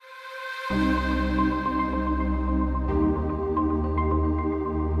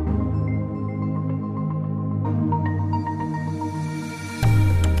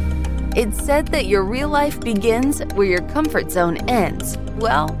It's said that your real life begins where your comfort zone ends.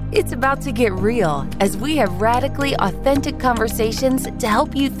 Well, it's about to get real as we have radically authentic conversations to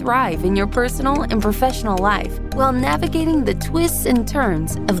help you thrive in your personal and professional life while navigating the twists and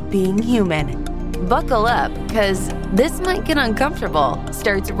turns of being human. Buckle up, because This Might Get Uncomfortable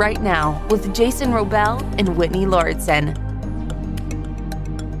starts right now with Jason Wrobel and Whitney Lauritsen.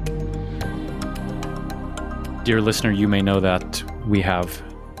 Dear listener, you may know that we have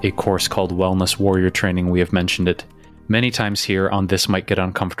a course called Wellness Warrior Training. We have mentioned it many times here on This Might Get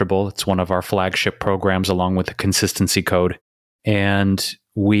Uncomfortable. It's one of our flagship programs along with the Consistency Code. And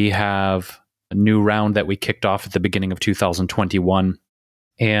we have a new round that we kicked off at the beginning of 2021.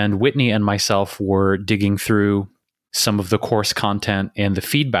 And Whitney and myself were digging through some of the course content and the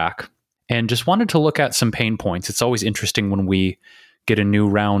feedback and just wanted to look at some pain points. It's always interesting when we get a new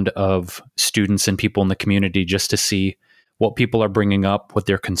round of students and people in the community just to see what people are bringing up, what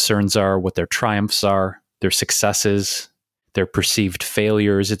their concerns are, what their triumphs are, their successes, their perceived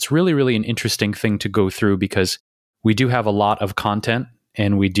failures. It's really, really an interesting thing to go through because we do have a lot of content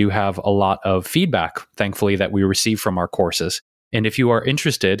and we do have a lot of feedback, thankfully, that we receive from our courses. And if you are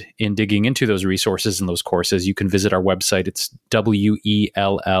interested in digging into those resources and those courses, you can visit our website. It's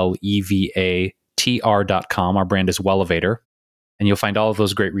wellevatr.com. Our brand is Wellevator. And you'll find all of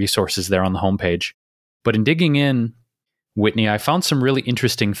those great resources there on the homepage. But in digging in, Whitney, I found some really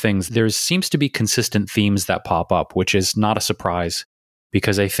interesting things. There seems to be consistent themes that pop up, which is not a surprise,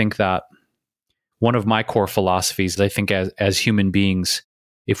 because I think that one of my core philosophies, I think as human beings,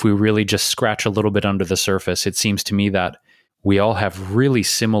 if we really just scratch a little bit under the surface, it seems to me that we all have really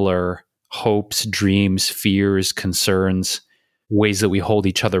similar hopes, dreams, fears, concerns, ways that we hold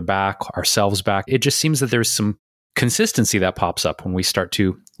each other back, ourselves back. It just seems that there's some consistency that pops up when we start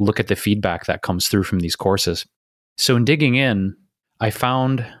to look at the feedback that comes through from these courses. So in digging in, I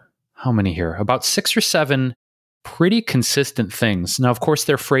found, how many here? About 6 or 7 pretty consistent things. Now, of course,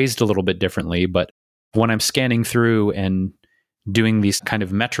 they're phrased a little bit differently, but when I'm scanning through and doing these kind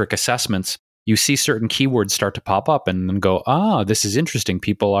of metric assessments, you see certain keywords start to pop up and then go, this is interesting.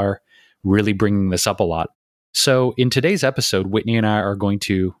 People are really bringing this up a lot. So in today's episode, Whitney and I are going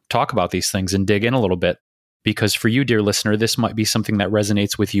to talk about these things and dig in a little bit, because for you, dear listener, this might be something that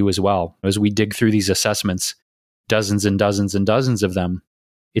resonates with you as well. As we dig through these assessments, dozens and dozens and dozens of them,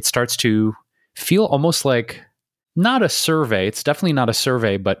 it starts to feel almost like not a survey. It's definitely not a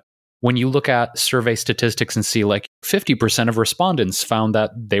survey, but when you look at survey statistics and see like 50% of respondents found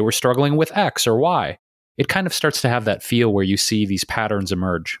that they were struggling with X or Y, it kind of starts to have that feel where you see these patterns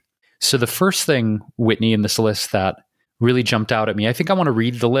emerge. So the first thing, Whitney, in this list that really jumped out at me, I think I want to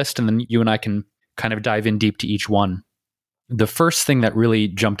read the list and then you and I can kind of dive in deep to each one. The first thing that really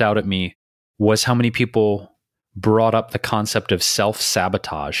jumped out at me was how many people brought up the concept of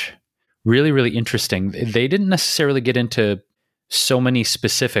self-sabotage. Really, really interesting. They didn't necessarily get into so many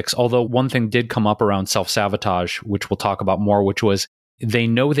specifics, although one thing did come up around self-sabotage, which we'll talk about more, which was they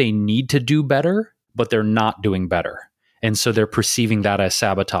know they need to do better, but they're not doing better. And so they're perceiving that as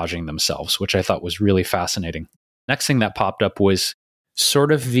sabotaging themselves, which I thought was really fascinating. Next thing that popped up was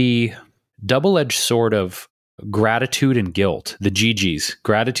sort of the double-edged sword of gratitude and guilt, the GGs,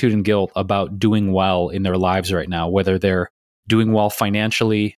 gratitude and guilt about doing well in their lives right now, whether they're doing well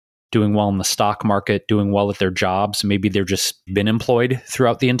financially, doing well in the stock market, doing well at their jobs. Maybe they've just been employed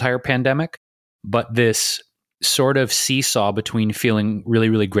throughout the entire pandemic. But this sort of seesaw between feeling really,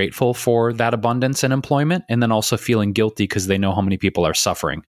 really grateful for that abundance and employment, and then also feeling guilty because they know how many people are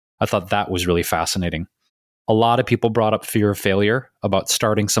suffering. I thought that was really fascinating. A lot of people brought up fear of failure about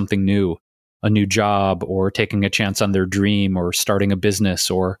starting something new, a new job, or taking a chance on their dream, or starting a business,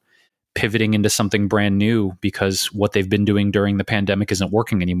 or pivoting into something brand new because what they've been doing during the pandemic isn't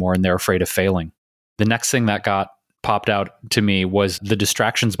working anymore and they're afraid of failing. The next thing that got popped out to me was the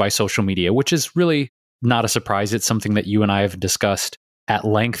distractions by social media, which is really not a surprise. It's something that you and I have discussed at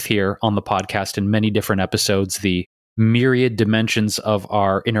length here on the podcast in many different episodes, the myriad dimensions of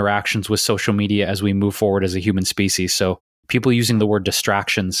our interactions with social media as we move forward as a human species. So people using the word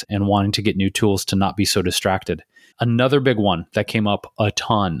distractions and wanting to get new tools to not be so distracted. Another big one that came up a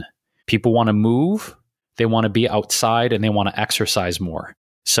ton. People want to move, they want to be outside, and they want to exercise more.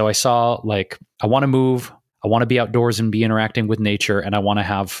 So I saw I want to move, I want to be outdoors and be interacting with nature, and I want to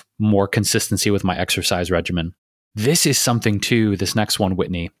have more consistency with my exercise regimen. This is something too, this next one,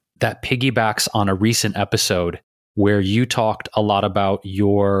 Whitney, that piggybacks on a recent episode where you talked a lot about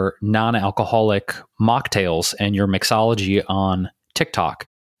your non-alcoholic mocktails and your mixology on TikTok.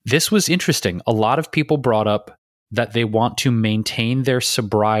 this was interesting. A lot of people brought up that they want to maintain their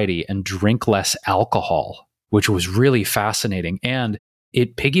sobriety and drink less alcohol, which was really fascinating. And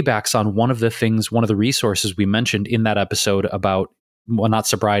it piggybacks on one of the resources we mentioned in that episode about, well, not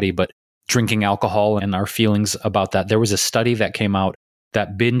sobriety, but drinking alcohol and our feelings about that. There was a study that came out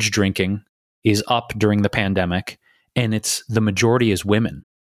that binge drinking is up during the pandemic, and the majority is women.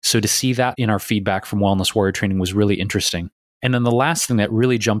 So to see that in our feedback from Wellness Warrior Training was really interesting. And then the last thing that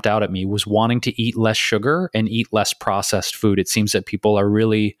really jumped out at me was wanting to eat less sugar and eat less processed food. It seems that people are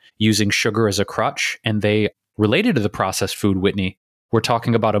really using sugar as a crutch, and they, related to the processed food, Whitney, we're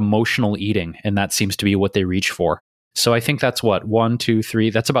talking about emotional eating, and that seems to be what they reach for. So I think that's what, 1, 2, 3,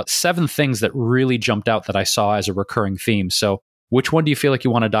 that's about 7 things that really jumped out that I saw as a recurring theme. So which one do you feel like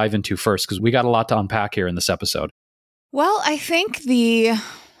you want to dive into first? Because we got a lot to unpack here in this episode. Well, I think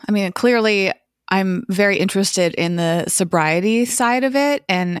clearly I'm very interested in the sobriety side of it.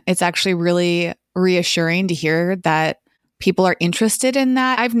 And it's actually really reassuring to hear that people are interested in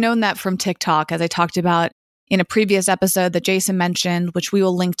that. I've known that from TikTok, as I talked about in a previous episode that Jason mentioned, which we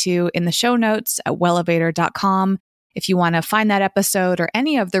will link to in the show notes at wellevator.com. If you want to find that episode or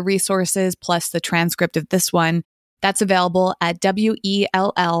any of the resources plus the transcript of this one, that's available at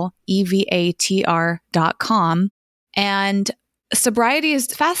wellevator.com. And sobriety is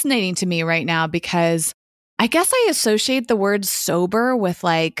fascinating to me right now because I guess I associate the word sober with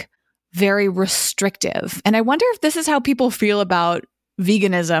like very restrictive. And I wonder if this is how people feel about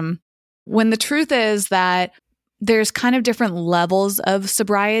veganism, when the truth is that there's kind of different levels of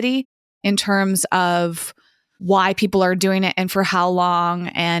sobriety in terms of why people are doing it and for how long.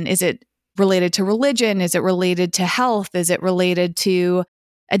 And is it related to religion? Is it related to health? Is it related to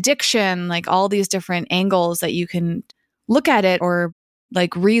addiction? Like all these different angles that you can look at it, or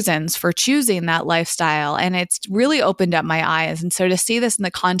like reasons for choosing that lifestyle. And it's really opened up my eyes. And so to see this in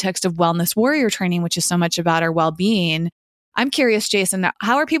the context of Wellness Warrior Training, which is so much about our well-being, I'm curious, Jason,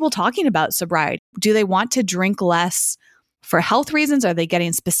 how are people talking about sobriety? Do they want to drink less for health reasons? Are they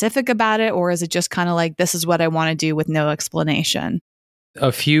getting specific about it? Or is it just kind of like, this is what I want to do with no explanation?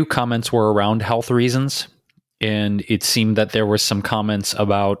 A few comments were around health reasons. And it seemed that there were some comments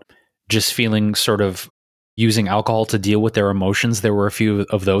about just feeling sort of using alcohol to deal with their emotions. There were a few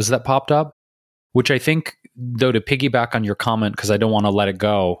of those that popped up, which I think, though, to piggyback on your comment, because I don't want to let it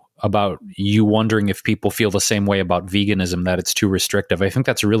go, about you wondering if people feel the same way about veganism, that it's too restrictive. I think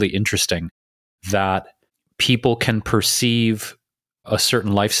that's really interesting that people can perceive a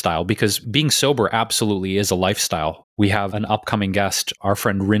certain lifestyle, because being sober absolutely is a lifestyle. We have an upcoming guest, our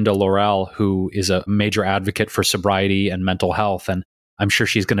friend Rinda Laurel, who is a major advocate for sobriety and mental health. And I'm sure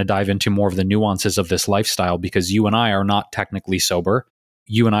she's going to dive into more of the nuances of this lifestyle, because you and I are not technically sober.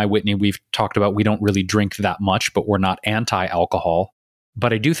 You and I, Whitney, we've talked about we don't really drink that much, but we're not anti-alcohol.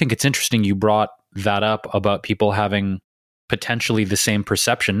 But I do think it's interesting you brought that up about people having potentially the same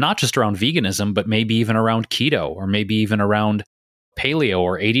perception, not just around veganism, but maybe even around keto, or maybe even around paleo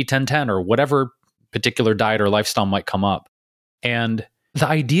or 80-10-10 or whatever particular diet or lifestyle might come up. And the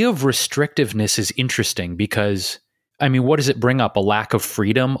idea of restrictiveness is interesting because, I mean, what does it bring up? A lack of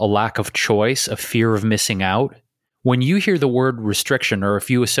freedom, a lack of choice, a fear of missing out? When you hear the word restriction, or if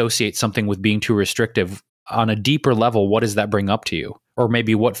you associate something with being too restrictive, on a deeper level, what does that bring up to you? Or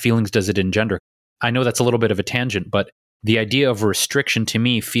maybe what feelings does it engender? I know that's a little bit of a tangent, but the idea of restriction to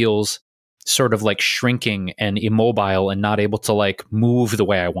me feels sort of like shrinking and immobile and not able to like move the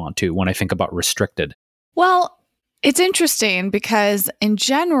way I want to when I think about restricted. Well, it's interesting because in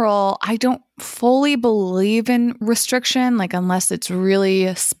general, I don't fully believe in restriction, like unless it's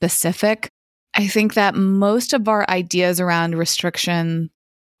really specific. I think that most of our ideas around restriction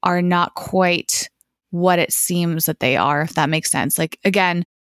are not quite what it seems that they are, if that makes sense. Like, again,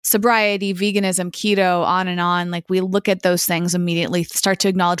 sobriety, veganism, keto, on, like we look at those things immediately, start to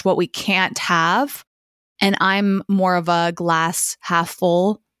acknowledge what we can't have. And I'm more of a glass half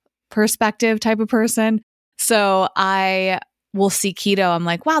full perspective type of person. So I will see keto. I'm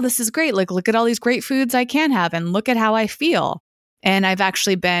like, wow, this is great. Like, look at all these great foods I can have and look at how I feel. And I've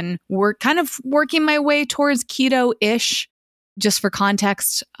actually been kind of working my way towards keto-ish. Just for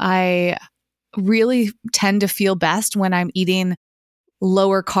context, I really tend to feel best when I'm eating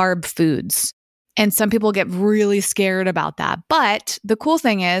lower carb foods. And some people get really scared about that. But the cool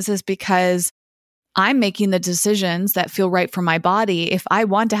thing is because I'm making the decisions that feel right for my body. If I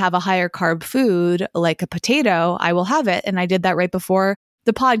want to have a higher carb food, like a potato, I will have it. And I did that right before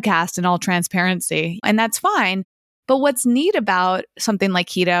the podcast, in all transparency. And that's fine. But what's neat about something like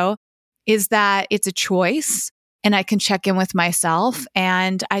keto is that it's a choice, and I can check in with myself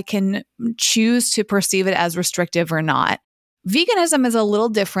and I can choose to perceive it as restrictive or not. Veganism is a little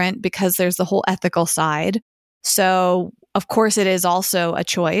different because there's the whole ethical side. So, of course, it is also a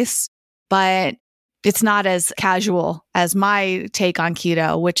choice, but it's not as casual as my take on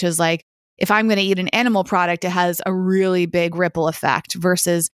keto, which is like, if I'm going to eat an animal product, it has a really big ripple effect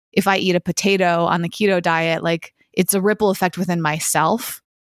versus if I eat a potato on the keto diet, like it's a ripple effect within myself.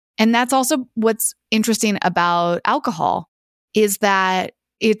 And that's also what's interesting about alcohol is that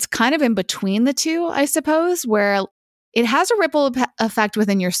it's kind of in between the two, I suppose, where it has a ripple effect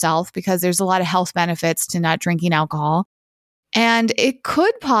within yourself because there's a lot of health benefits to not drinking alcohol. And it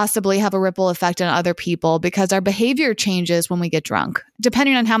could possibly have a ripple effect on other people because our behavior changes when we get drunk,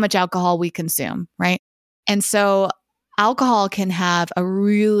 depending on how much alcohol we consume, right? And so alcohol can have a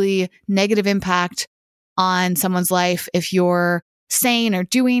really negative impact on someone's life if you're saying or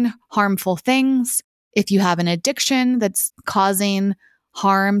doing harmful things, if you have an addiction that's causing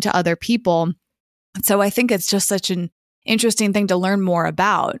harm to other people. So I think it's just such an interesting thing to learn more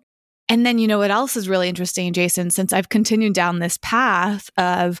about. And then, you know, what else is really interesting, Jason, since I've continued down this path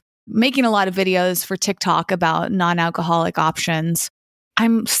of making a lot of videos for TikTok about non-alcoholic options,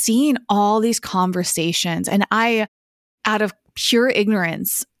 I'm seeing all these conversations. And I, out of pure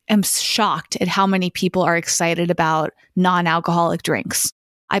ignorance, am shocked at how many people are excited about non-alcoholic drinks.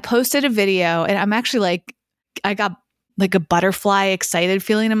 I posted a video and I'm actually like, I got like a butterfly excited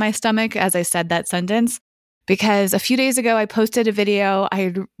feeling in my stomach as I said that sentence. Because a few days ago, I posted a video. I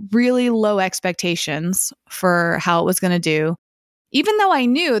had really low expectations for how it was going to do. Even though I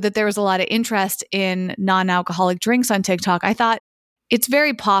knew that there was a lot of interest in non-alcoholic drinks on TikTok, I thought it's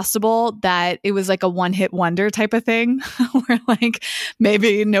very possible that it was like a one-hit wonder type of thing where like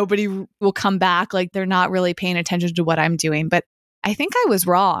maybe nobody will come back. Like they're not really paying attention to what I'm doing. But I think I was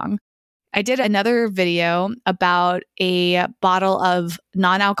wrong. I did another video about a bottle of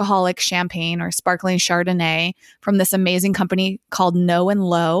non-alcoholic champagne or sparkling Chardonnay from this amazing company called No and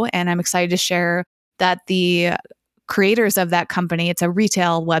Low. And I'm excited to share that the creators of that company, it's a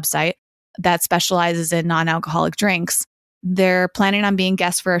retail website that specializes in non-alcoholic drinks. They're planning on being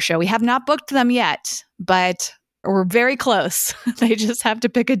guests for our show. We have not booked them yet, but we're very close. They just have to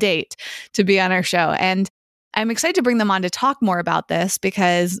pick a date to be on our show. And I'm excited to bring them on to talk more about this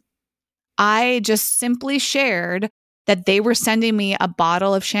because I just simply shared that they were sending me a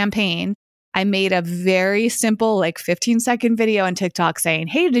bottle of champagne. I made a very simple, like 15-second video on TikTok saying,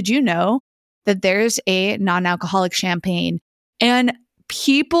 hey, did you know that there's a non-alcoholic champagne? And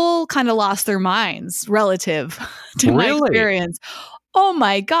people kind of lost their minds relative to my experience. Oh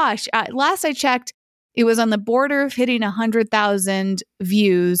my gosh. Last I checked, it was on the border of hitting 100,000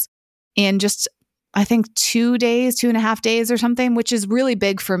 views in just, I think, 2.5 days or something, which is really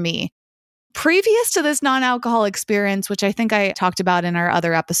big for me. Previous to this non-alcohol experience, which I think I talked about in our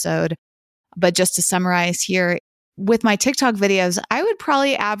other episode, but just to summarize here, with my TikTok videos, I would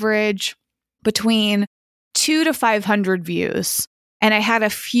probably average between 200 to 500 views. And I had a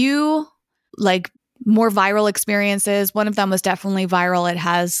few like more viral experiences. One of them was definitely viral. It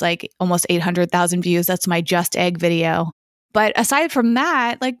has like almost 800,000 views. That's my Just Egg video. But aside from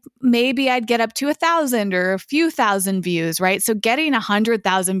that, like maybe I'd get up to 1,000 or a few thousand views, right? So getting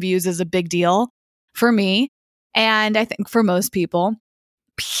 100,000 views is a big deal for me. And I think for most people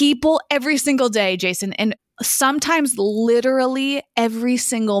every single day, Jason, and sometimes literally every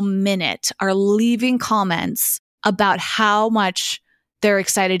single minute are leaving comments about how much they're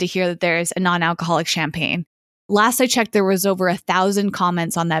excited to hear that there's a non-alcoholic champagne. Last I checked, there was over 1,000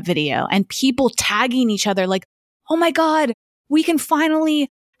 comments on that video and people tagging each other like, oh my God, we can finally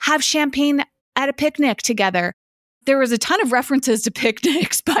have champagne at a picnic together. There was a ton of references to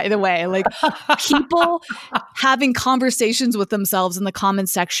picnics, by the way, like people having conversations with themselves in the comment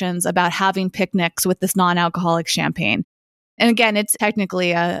sections about having picnics with this non-alcoholic champagne. And again, it's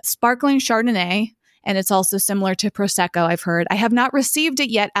technically a sparkling Chardonnay, and it's also similar to Prosecco, I've heard. I have not received it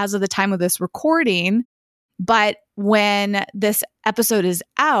yet as of the time of this recording, but when this episode is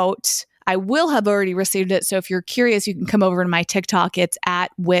out, I will have already received it. So if you're curious, you can come over to my TikTok. It's at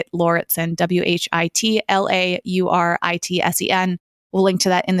Whit Lauritsen, WHITLAURITSEN. We'll link to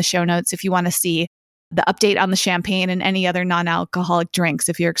that in the show notes if you want to see the update on the champagne and any other non-alcoholic drinks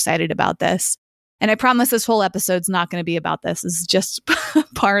if you're excited about this. And I promise this whole episode's not going to be about this. This is just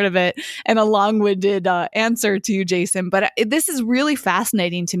part of it and a long-winded answer to you, Jason. But this is really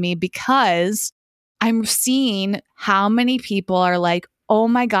fascinating to me because I'm seeing how many people are like, oh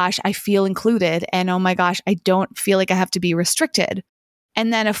my gosh, I feel included. And oh my gosh, I don't feel like I have to be restricted.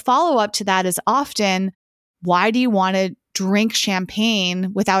 And then a follow-up to that is often, why do you want to drink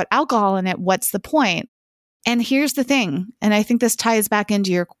champagne without alcohol in it? What's the point? And here's the thing, and I think this ties back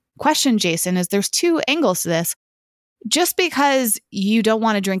into your question, Jason, is there's two angles to this. just because you don't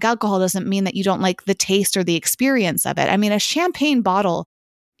want to drink alcohol doesn't mean that you don't like the taste or the experience of it. I mean, a champagne bottle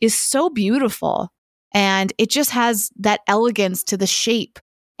is so beautiful, and it just has that elegance to the shape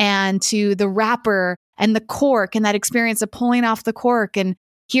and to the wrapper and the cork, and that experience of pulling off the cork and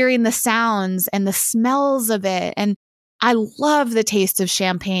hearing the sounds and the smells of it. And I love the taste of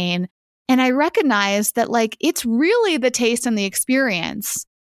champagne. And I recognize that like it's really the taste and the experience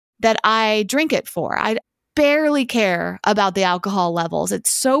that I drink it for. I barely care about the alcohol levels.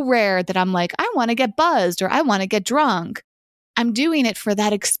 It's so rare that I'm like, I want to get buzzed or I want to get drunk. I'm doing it for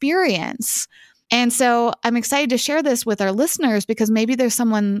that experience. And so I'm excited to share this with our listeners because maybe there's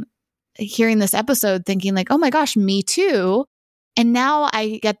someone hearing this episode thinking like, oh my gosh, me too. And now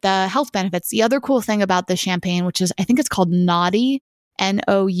I get the health benefits. The other cool thing about the champagne, which is, I think it's called Noughty,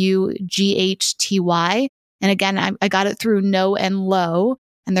 Noughty. And again, I got it through No and Low,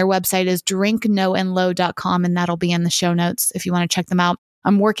 and their website is drinknoandlow.com, and that'll be in the show notes if you want to check them out.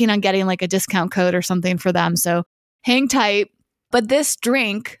 I'm working on getting like a discount code or something for them, so hang tight. But this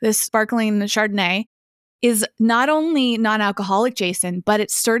drink, this sparkling Chardonnay, is not only non-alcoholic, Jason, but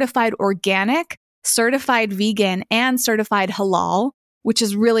it's certified organic, certified vegan, and certified halal, which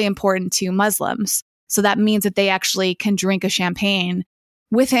is really important to Muslims. So that means that they actually can drink a champagne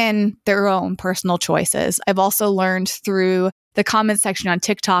within their own personal choices. I've also learned through the comment section on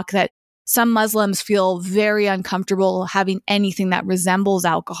TikTok that some Muslims feel very uncomfortable having anything that resembles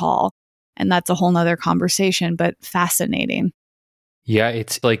alcohol. And that's a whole nother conversation, but fascinating. Yeah,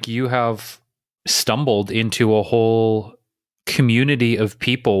 it's like you have stumbled into a whole community of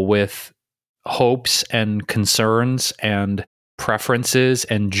people with hopes and concerns and preferences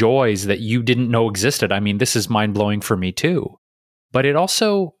and joys that you didn't know existed. I mean, this is mind-blowing for me too. But it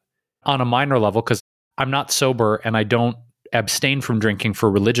also, on a minor level, because I'm not sober and I don't abstain from drinking for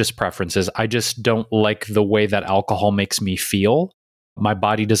religious preferences, I just don't like the way that alcohol makes me feel. My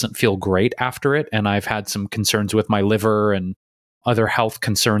body doesn't feel great after it, and I've had some concerns with my liver and other health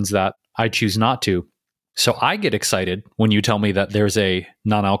concerns that I choose not to. So I get excited when you tell me that there's a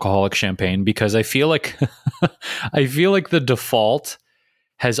non-alcoholic champagne because I feel like the default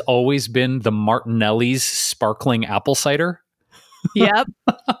has always been the Martinelli's sparkling apple cider. Yep.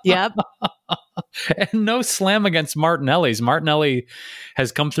 And no slam against Martinelli's. Martinelli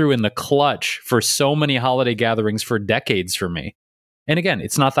has come through in the clutch for so many holiday gatherings for decades for me. And again,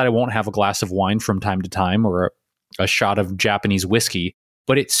 it's not that I won't have a glass of wine from time to time or a shot of Japanese whiskey,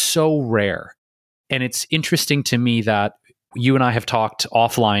 but it's so rare. And it's interesting to me that you and I have talked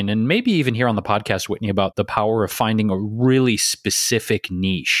offline and maybe even here on the podcast, Whitney, about the power of finding a really specific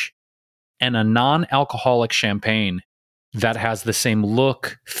niche. And a non-alcoholic champagne that has the same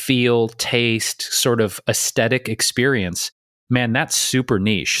look, feel, taste, sort of aesthetic experience, man, that's super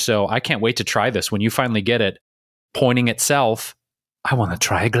niche. So I can't wait to try this. When you finally get it pointing itself, I want to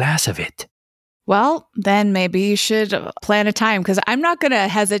try a glass of it. Well, then maybe you should plan a time because I'm not going to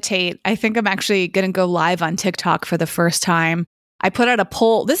hesitate. I think I'm actually going to go live on TikTok for the first time. I put out a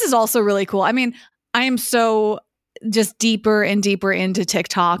poll. This is also really cool. I mean, I am so just deeper and deeper into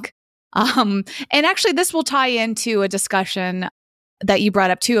TikTok. And actually, this will tie into a discussion that you brought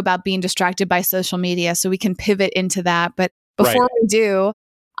up too about being distracted by social media. So we can pivot into that. But before we do,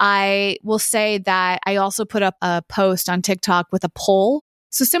 I will say that I also put up a post on TikTok with a poll.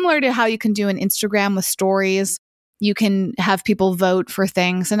 So similar to how you can do an Instagram with stories, you can have people vote for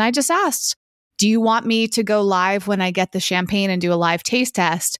things. And I just asked, do you want me to go live when I get the champagne and do a live taste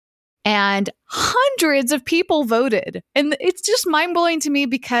test? And hundreds of people voted. And it's just mind-blowing to me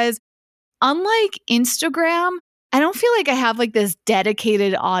because unlike Instagram, I don't feel like I have like this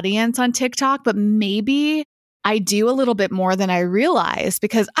dedicated audience on TikTok, but maybe I do a little bit more than I realized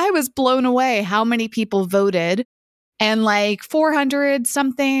because I was blown away how many people voted. And like 400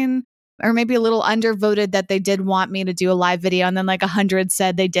 something, or maybe a little under voted that they did want me to do a live video. And then like 100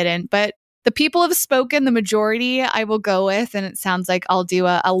 said they didn't. But the people have spoken, the majority I will go with. And it sounds like I'll do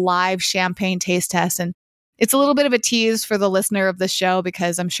a live champagne taste test. And it's a little bit of a tease for the listener of the show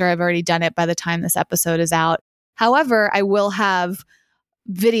because I'm sure I've already done it by the time this episode is out. However, I will have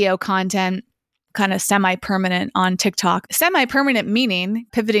video content kind of semi-permanent on TikTok. Semi-permanent meaning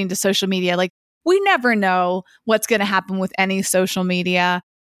pivoting to social media. Like, we never know what's going to happen with any social media,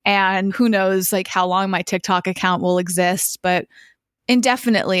 and who knows like how long my TikTok account will exist, but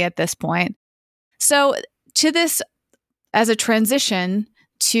indefinitely at this point. So to this, as a transition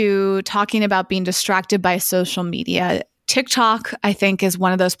to talking about being distracted by social media, TikTok, I think, is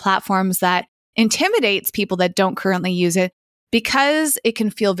one of those platforms that intimidates people that don't currently use it because it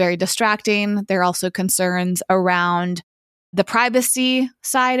can feel very distracting. There are also concerns around the privacy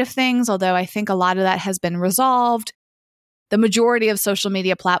side of things, although I think a lot of that has been resolved. the majority of social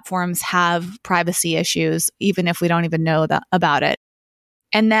media platforms have privacy issues, even if we don't even know about it.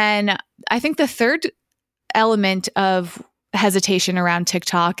 And then I think the third element of hesitation around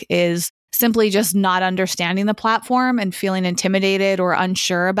TikTok is simply just not understanding the platform and feeling intimidated or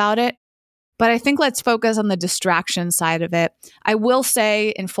unsure about it. But I think let's focus on the distraction side of it. I will say,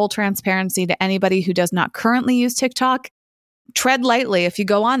 in full transparency to anybody who does not currently use TikTok, tread lightly if you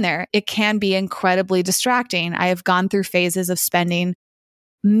go on there. It can be incredibly distracting. I have gone through phases of spending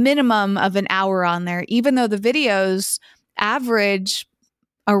minimum of an hour on there, even though the videos average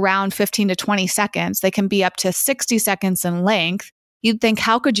around 15 to 20 seconds. They can be up to 60 seconds in length. You'd think,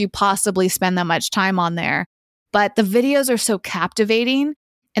 how could you possibly spend that much time on there? But the videos are so captivating,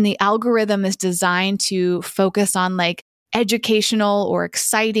 and the algorithm is designed to focus on like educational or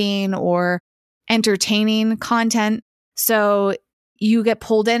exciting or entertaining content. So you get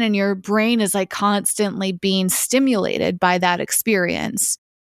pulled in and your brain is like constantly being stimulated by that experience.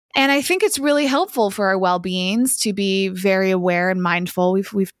 And I think it's really helpful for our well-beings to be very aware and mindful.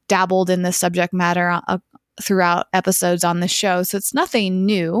 We've dabbled in this subject matter throughout episodes on the show, so it's nothing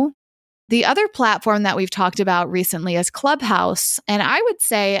new. The other platform that we've talked about recently is Clubhouse. And I would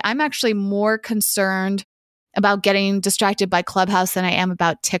say I'm actually more concerned about getting distracted by Clubhouse than I am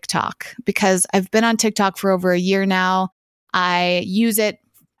about TikTok, because I've been on TikTok for over a year now. I use it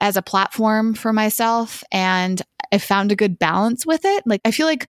as a platform for myself, and I found a good balance with it. Like, I feel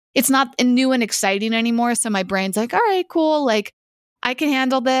like it's not new and exciting anymore. So my brain's like, all right, cool. Like, I can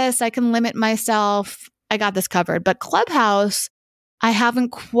handle this. I can limit myself. I got this covered. But Clubhouse, I haven't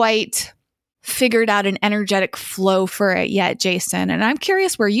quite figured out an energetic flow for it yet, Jason. And I'm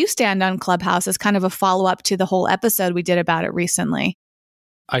curious where you stand on Clubhouse as kind of a follow-up to the whole episode we did about it recently.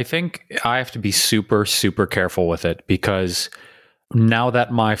 I think I have to be super, super careful with it, because now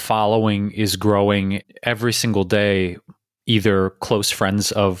that my following is growing every single day, either close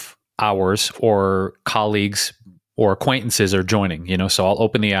friends of ours or colleagues or acquaintances are joining, so I'll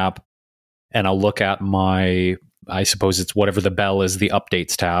open the app and I'll look at I suppose it's whatever the bell is, the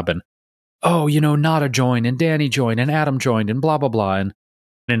updates tab, and Nada joined, and Danny joined, and Adam joined, and blah, blah, blah. And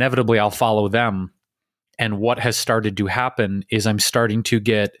inevitably I'll follow them. And what has started to happen is I'm starting to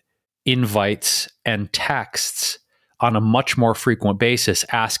get invites and texts on a much more frequent basis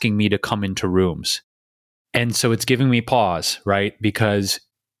asking me to come into rooms. And so it's giving me pause, right? Because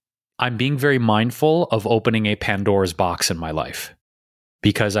I'm being very mindful of opening a Pandora's box in my life,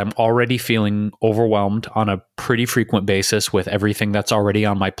 because I'm already feeling overwhelmed on a pretty frequent basis with everything that's already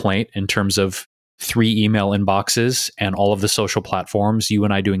on my plate in terms of 3 email inboxes and all of the social platforms, you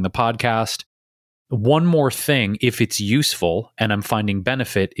and I doing the podcast. One more thing, if it's useful and I'm finding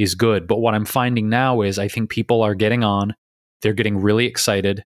benefit, is good. But what I'm finding now is I think people are getting on, they're getting really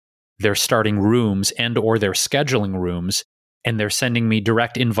excited, they're starting rooms and or they're scheduling rooms, and they're sending me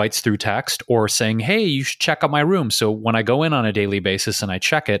direct invites through text or saying, hey, you should check out my room. So when I go in on a daily basis and I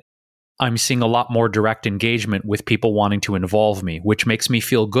check it, I'm seeing a lot more direct engagement with people wanting to involve me, which makes me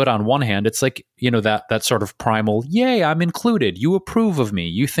feel good on one hand. It's like, that sort of primal, yay, I'm included. You approve of me.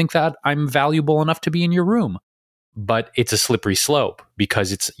 You think that I'm valuable enough to be in your room. But it's a slippery slope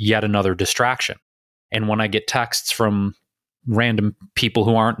because it's yet another distraction. And when I get texts from random people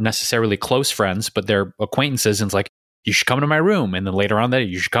who aren't necessarily close friends, but they're acquaintances, and it's like, you should come to my room. And then later on that,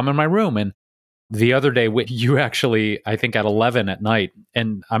 you should come in my room. And the other day, you actually, I think at 11 at night,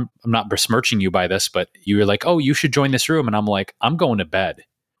 and I'm not besmirching you by this, but you were like, oh, you should join this room. And I'm like, I'm going to bed.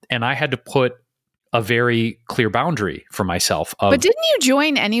 And I had to put a very clear boundary for myself. But didn't you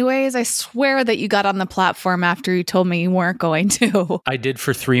join anyways? I swear that you got on the platform after you told me you weren't going to. I did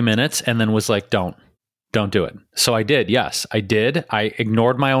for 3 minutes and then was like, don't do it. So I did. Yes, I did. I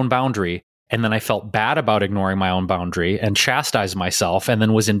ignored my own boundary. And then I felt bad about ignoring my own boundary and chastised myself, and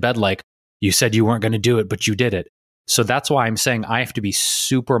then was in bed like, you said you weren't going to do it, but you did it. So that's why I'm saying I have to be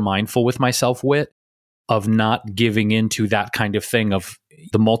super mindful with myself, of not giving into that kind of thing of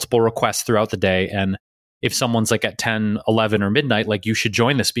the multiple requests throughout the day. And if someone's like at 10, 11 or midnight, like, you should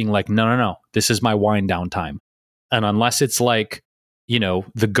join this, being like, no, this is my wind down time. And unless it's like,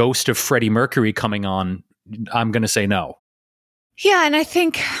 the ghost of Freddie Mercury coming on, I'm going to say no. Yeah. And I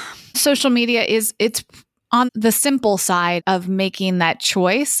think social media it's on the simple side of making that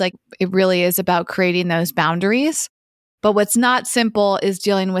choice. Like, it really is about creating those boundaries. But what's not simple is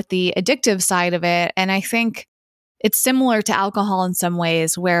dealing with the addictive side of it. And I think it's similar to alcohol in some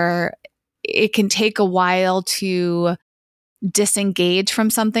ways, where it can take a while to disengage from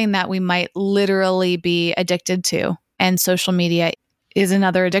something that we might literally be addicted to. And social media is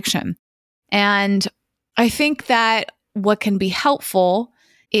another addiction. And I think that what can be helpful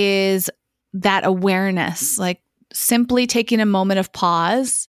is that awareness, like simply taking a moment of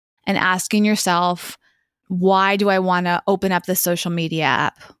pause and asking yourself, why do I want to open up this social media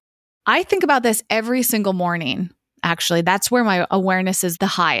app? I think about this every single morning. Actually, that's where my awareness is the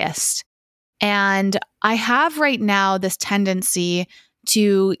highest. And I have right now this tendency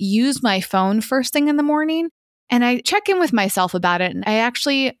to use my phone first thing in the morning. And I check in with myself about it. And I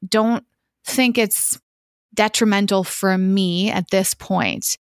actually don't think it's detrimental for me at this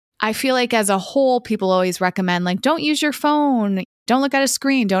point. I feel like as a whole, people always recommend, like, don't use your phone. Don't look at a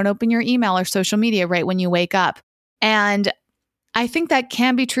screen. Don't open your email or social media right when you wake up. And I think that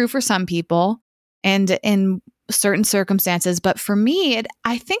can be true for some people and in certain circumstances. But for me,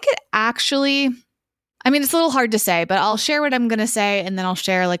 I think it actually, it's a little hard to say, but I'll share what I'm going to say and then I'll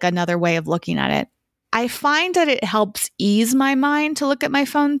share like another way of looking at it. I find that it helps ease my mind to look at my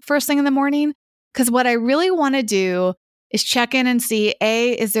phone first thing in the morning, because what I really want to do is check in and see,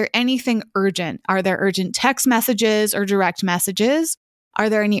 is there anything urgent? Are there urgent text messages or direct messages? Are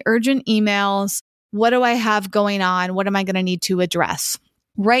there any urgent emails? What do I have going on? What am I going to need to address?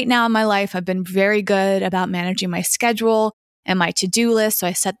 Right now in my life, I've been very good about managing my schedule and my to-do list. So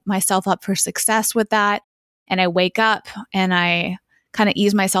I set myself up for success with that. And I wake up and I kind of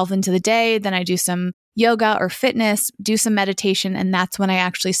ease myself into the day. Then I do some yoga or fitness, do some meditation. And that's when I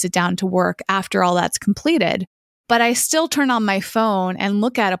actually sit down to work after all that's completed. But I still turn on my phone and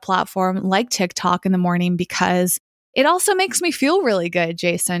look at a platform like TikTok in the morning because it also makes me feel really good,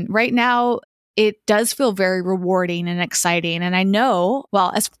 Jason. Right now, it does feel very rewarding and exciting. And I know,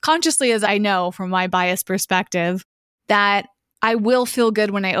 well, as consciously as I know from my biased perspective, that I will feel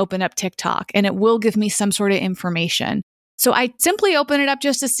good when I open up TikTok and it will give me some sort of information. So I simply open it up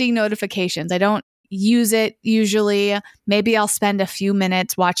just to see notifications. I don't use it usually. Maybe I'll spend a few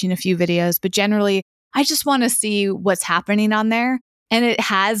minutes watching a few videos, but generally I just want to see what's happening on there. And it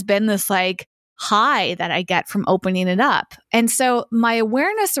has been this like high that I get from opening it up. And so my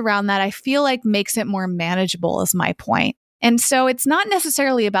awareness around that, I feel like makes it more manageable is my point. And so it's not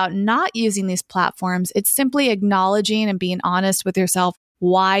necessarily about not using these platforms. It's simply acknowledging and being honest with yourself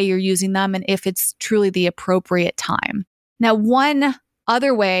why you're using them and if it's truly the appropriate time. Now, one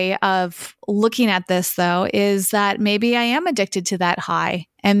other way of looking at this, though, is that maybe I am addicted to that high,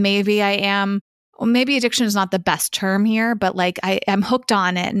 and maybe I am, well, maybe addiction is not the best term here, but like I am hooked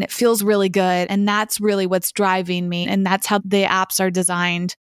on it and it feels really good. And that's really what's driving me. And that's how the apps are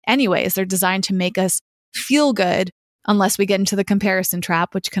designed anyways. They're designed to make us feel good unless we get into the comparison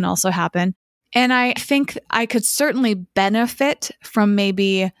trap, which can also happen. And I think I could certainly benefit from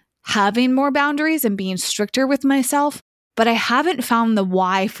maybe having more boundaries and being stricter with myself. But I haven't found the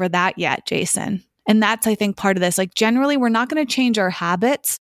why for that yet, Jason. And that's, I think, part of this. Like, generally, we're not going to change our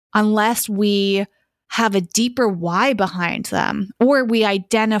habits unless we have a deeper why behind them or we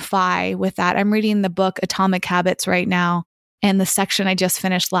identify with that. I'm reading the book Atomic Habits right now. And the section I just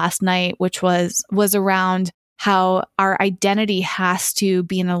finished last night, which was around how our identity has to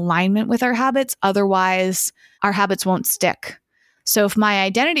be in alignment with our habits. Otherwise, our habits won't stick. So if my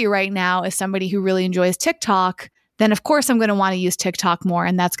identity right now is somebody who really enjoys TikTok, then of course I'm going to want to use TikTok more,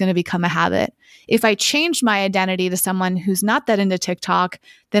 and that's going to become a habit. If I change my identity to someone who's not that into TikTok,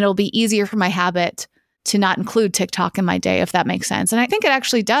 then it'll be easier for my habit to not include TikTok in my day, if that makes sense. And I think it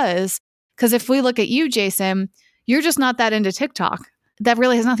actually does, because if we look at you, Jason, you're just not that into TikTok. That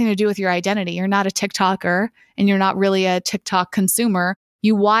really has nothing to do with your identity. You're not a TikToker, and you're not really a TikTok consumer.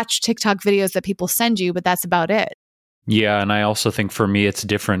 You watch TikTok videos that people send you, but that's about it. Yeah, and I also think for me, it's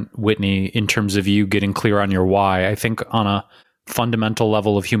different, Whitney, in terms of you getting clear on your why. I think on a fundamental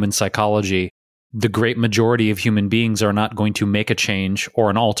level of human psychology, the great majority of human beings are not going to make a change or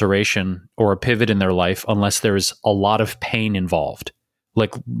an alteration or a pivot in their life unless there's a lot of pain involved.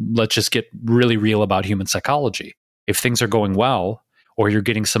 Like, let's just get really real about human psychology. If things are going well, or you're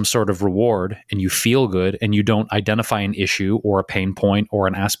getting some sort of reward and you feel good and you don't identify an issue or a pain point or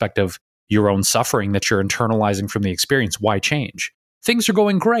an aspect of your own suffering that you're internalizing from the experience, why change? Things are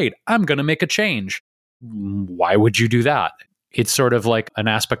going great. I'm going to make a change. Why would you do that? It's sort of like an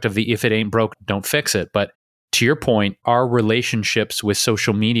aspect of the if it ain't broke, don't fix it. But to your point, our relationships with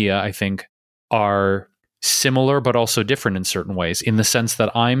social media, I think, are similar but also different in certain ways, in the sense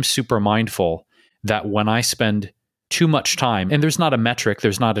that I'm super mindful that when I spend too much time, and there's not a metric,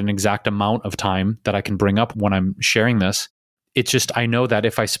 there's not an exact amount of time that I can bring up when I'm sharing this. It's just, I know that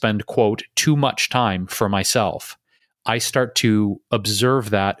if I spend, quote, too much time for myself, I start to observe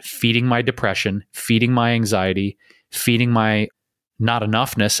that feeding my depression, feeding my anxiety, feeding my not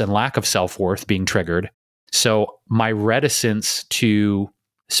enoughness and lack of self-worth being triggered. So my reticence to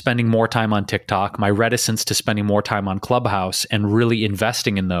spending more time on TikTok, my reticence to spending more time on Clubhouse and really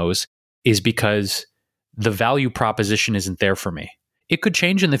investing in those is because the value proposition isn't there for me. It could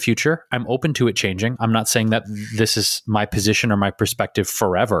change in the future. I'm open to it changing. I'm not saying that this is my position or my perspective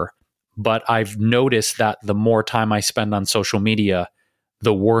forever, but I've noticed that the more time I spend on social media,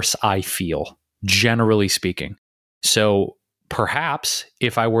 the worse I feel, generally speaking. So perhaps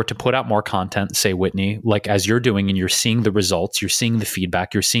if I were to put out more content, say, Whitney, like as you're doing, and you're seeing the results, you're seeing the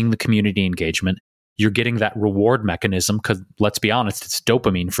feedback, you're seeing the community engagement, you're getting that reward mechanism, because let's be honest, it's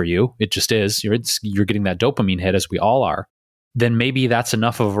dopamine for you. It just is. You're getting that dopamine hit, as we all are. Then maybe that's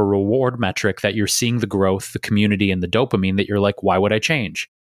enough of a reward metric that you're seeing the growth, the community, and the dopamine that you're like, why would I change?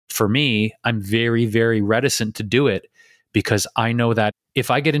 For me, I'm very, very reticent to do it because I know that if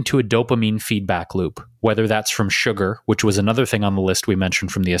I get into a dopamine feedback loop, whether that's from sugar, which was another thing on the list we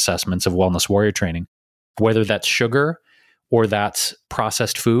mentioned from the assessments of Wellness Warrior Training, whether that's sugar or that's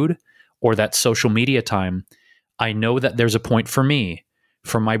processed food or that's social media time, I know that there's a point for me,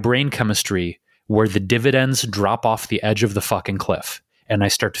 for my brain chemistry, where the dividends drop off the edge of the fucking cliff and I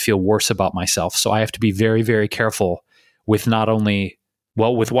start to feel worse about myself. So I have to be very, very careful with not only,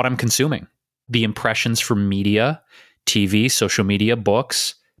 with what I'm consuming, the impressions from media, TV, social media,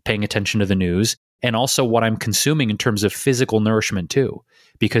 books, paying attention to the news, and also what I'm consuming in terms of physical nourishment too,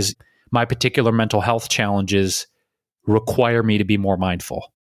 because my particular mental health challenges require me to be more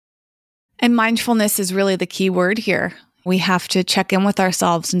mindful. And mindfulness is really the key word here. We have to check in with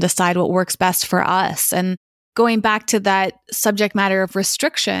ourselves and decide what works best for us. And going back to that subject matter of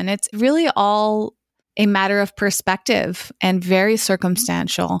restriction, it's really all a matter of perspective and very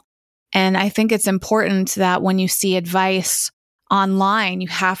circumstantial. And I think it's important that when you see advice online, you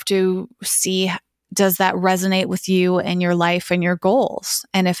have to see, does that resonate with you and your life and your goals?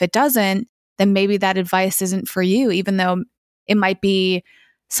 And if it doesn't, then maybe that advice isn't for you, even though it might be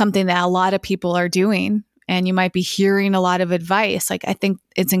something that a lot of people are doing. And you might be hearing a lot of advice. Like, I think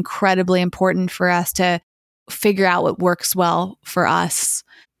it's incredibly important for us to figure out what works well for us.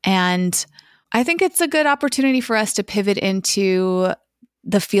 And I think it's a good opportunity for us to pivot into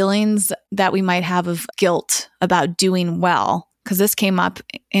the feelings that we might have of guilt about doing well, because this came up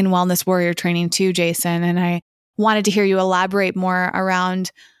in Wellness Warrior Training too, Jason. And I wanted to hear you elaborate more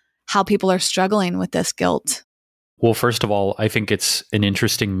around how people are struggling with this guilt. Well, first of all, I think it's an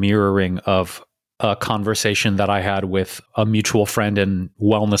interesting mirroring of a conversation that I had with a mutual friend and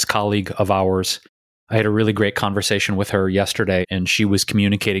wellness colleague of ours. I had a really great conversation with her yesterday, and she was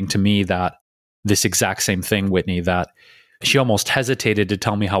communicating to me that this exact same thing, Whitney, that she almost hesitated to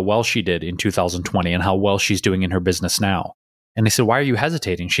tell me how well she did in 2020 and how well she's doing in her business now. And I said, why are you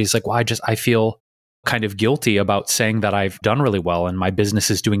hesitating? She's like, well, I feel kind of guilty about saying that I've done really well and my business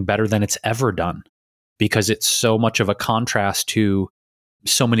is doing better than it's ever done, because it's so much of a contrast to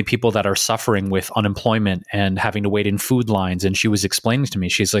so many people that are suffering with unemployment and having to wait in food lines. And she was explaining to me,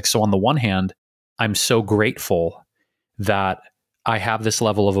 she's like, so on the one hand, I'm so grateful that I have this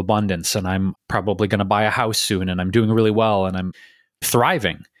level of abundance and I'm probably going to buy a house soon and I'm doing really well and I'm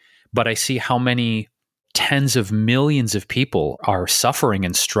thriving. But I see how many tens of millions of people are suffering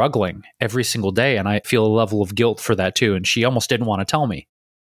and struggling every single day. And I feel a level of guilt for that too. And she almost didn't want to tell me.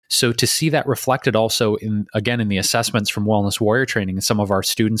 So to see that reflected also in the assessments from Wellness Warrior Training and some of our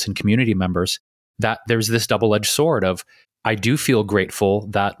students and community members, that there's this double-edged sword of, I do feel grateful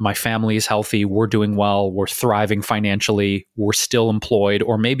that my family is healthy, we're doing well, we're thriving financially, we're still employed,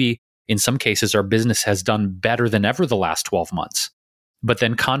 or maybe in some cases our business has done better than ever the last 12 months. But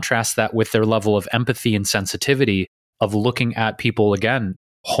then contrast that with their level of empathy and sensitivity of looking at people, again,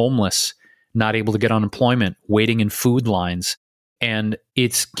 homeless, not able to get unemployment, waiting in food lines. And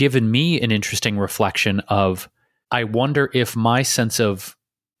it's given me an interesting reflection of, I wonder if my sense of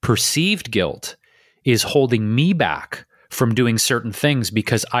perceived guilt is holding me back from doing certain things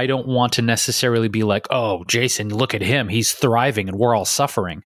because I don't want to necessarily be like, oh, Jason, look at him, he's thriving and we're all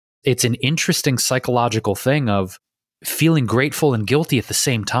suffering. It's an interesting psychological thing of feeling grateful and guilty at the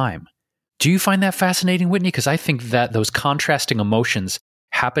same time. Do you find that fascinating, Whitney? Because I think that those contrasting emotions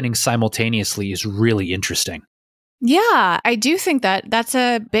happening simultaneously is really interesting. Yeah, I do think that that's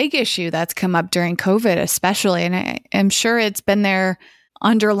a big issue that's come up during COVID, especially. And I am sure it's been there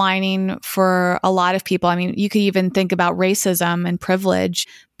underlining for a lot of people. I mean, you could even think about racism and privilege.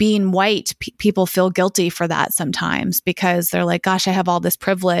 Being white, people feel guilty for that sometimes because they're like, gosh, I have all this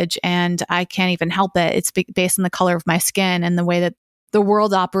privilege and I can't even help it. It's based on the color of my skin and the way that the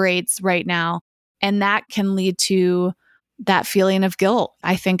world operates right now. And that can lead to that feeling of guilt.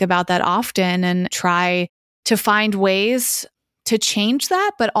 I think about that often and try to find ways to change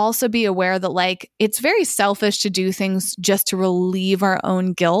that, but also be aware that like it's very selfish to do things just to relieve our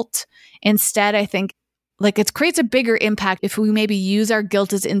own guilt. Instead, I think like it creates a bigger impact if we maybe use our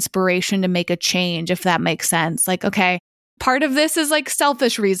guilt as inspiration to make a change, if that makes sense. Like, okay, part of this is like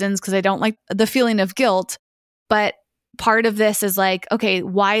selfish reasons because I don't like the feeling of guilt, but part of this is like, okay,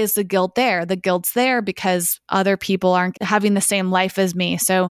 why is the guilt there? The guilt's there because other people aren't having the same life as me.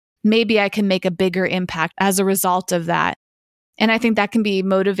 So maybe I can make a bigger impact as a result of that. And I think that can be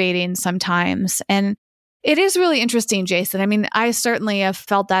motivating sometimes. And it is really interesting, Jason. I mean, I certainly have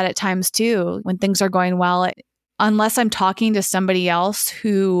felt that at times too, when things are going well. Unless I'm talking to somebody else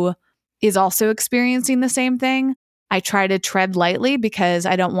who is also experiencing the same thing, I try to tread lightly because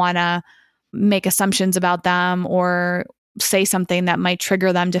I don't want to make assumptions about them or say something that might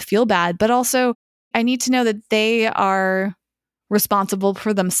trigger them to feel bad. But also, I need to know that they are responsible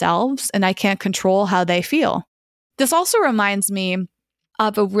for themselves and I can't control how they feel. This also reminds me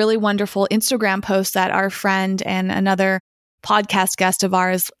of a really wonderful Instagram post that our friend and another podcast guest of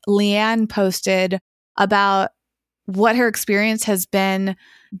ours, Leanne, posted about what her experience has been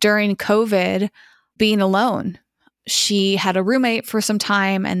during COVID being alone. She had a roommate for some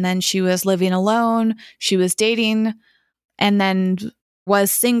time and then she was living alone. She was dating and then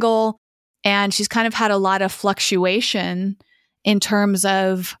was single. And she's kind of had a lot of fluctuation in terms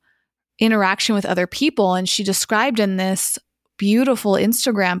of interaction with other people. And she described in this beautiful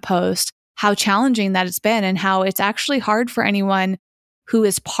Instagram post how challenging that it's been and how it's actually hard for anyone who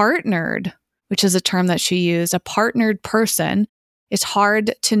is partnered, which is a term that she used, a partnered person. It's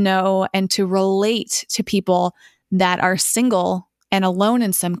hard to know and to relate to people that are single and alone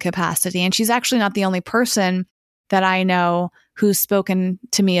in some capacity. And she's actually not the only person that I know who's spoken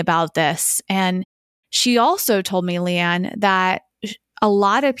to me about this. And she also told me, Leanne, that a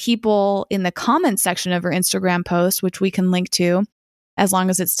lot of people in the comments section of her Instagram post, which we can link to as long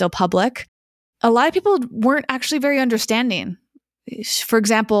as it's still public, a lot of people weren't actually very understanding. For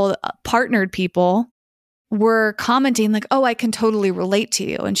example, partnered people were commenting like, oh, I can totally relate to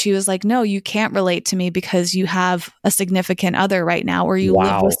you. And she was like, no, you can't relate to me because you have a significant other right now, or you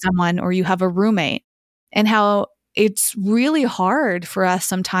live with someone, or you have a roommate. And how it's really hard for us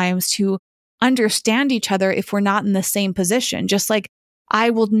sometimes to understand each other if we're not in the same position. Just like I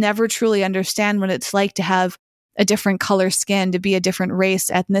will never truly understand what it's like to have a different color skin, to be a different race,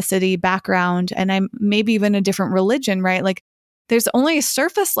 ethnicity, background, and I'm maybe even a different religion, right? Like there's only a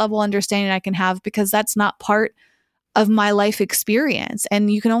surface level understanding I can have because that's not part of my life experience.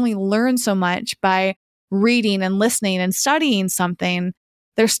 And you can only learn so much by reading and listening and studying something.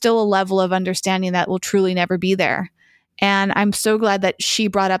 There's still a level of understanding that will truly never be there. And I'm so glad that she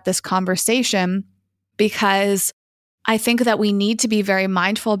brought up this conversation because I think that we need to be very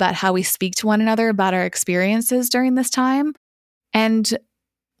mindful about how we speak to one another about our experiences during this time. And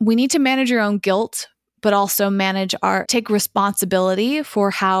we need to manage our own guilt, but also take responsibility for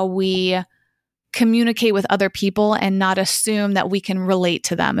how we communicate with other people and not assume that we can relate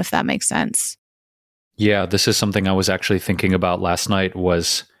to them, if that makes sense. Yeah, this is something I was actually thinking about last night,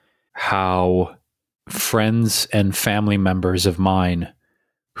 was how friends and family members of mine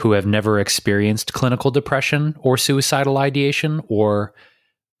who have never experienced clinical depression or suicidal ideation, or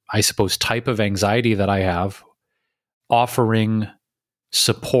I suppose type of anxiety that I have, offering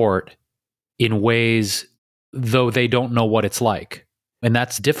support in ways though they don't know what it's like. And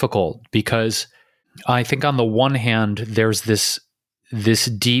that's difficult because I think on the one hand, there's this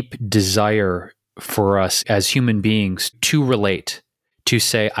deep desire for us as human beings to relate, to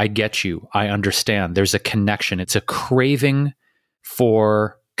say, I get you, I understand. There's a connection. It's a craving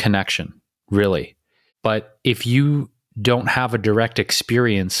for connection, really. But if you don't have a direct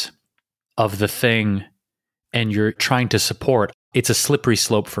experience of the thing and you're trying to support, it's a slippery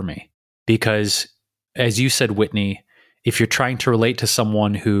slope for me. Because as you said, Whitney, if you're trying to relate to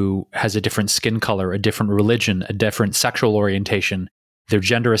someone who has a different skin color, a different religion, a different sexual orientation, their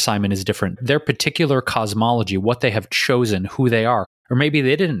gender assignment is different, their particular cosmology, what they have chosen, who they are, or maybe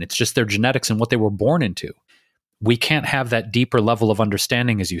they didn't, it's just their genetics and what they were born into. We can't have that deeper level of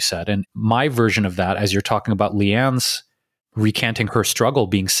understanding, as you said. And my version of that, as you're talking about Leanne's recanting her struggle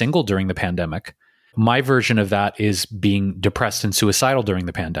being single during the pandemic, my version of that is being depressed and suicidal during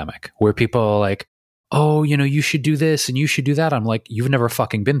the pandemic, where people are like, oh, you should do this and you should do that. I'm like, you've never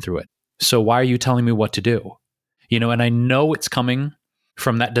fucking been through it. So why are you telling me what to do? And I know it's coming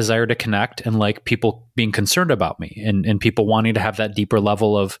from that desire to connect and like people being concerned about me and people wanting to have that deeper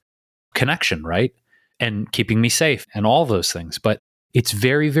level of connection, right? And keeping me safe and all those things. But it's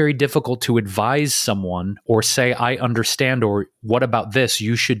very, very difficult to advise someone or say, I understand, or what about this?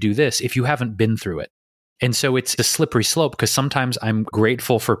 You should do this if you haven't been through it. And so it's a slippery slope because sometimes I'm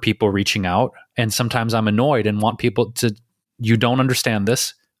grateful for people reaching out and sometimes I'm annoyed and want people to, you don't understand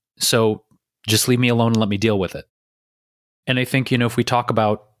this. So Just leave me alone and let me deal with it. And I think, if we talk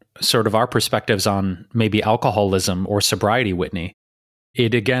about sort of our perspectives on maybe alcoholism or sobriety, Whitney,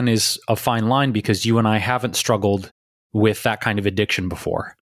 it again is a fine line because you and I haven't struggled with that kind of addiction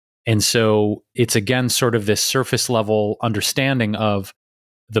before. And so it's again sort of this surface level understanding of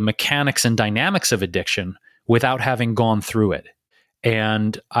the mechanics and dynamics of addiction without having gone through it.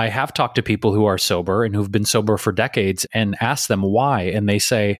 And I have talked to people who are sober and who've been sober for decades and asked them why. And they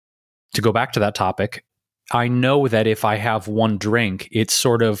say, to go back to that topic, I know that if I have one drink, it's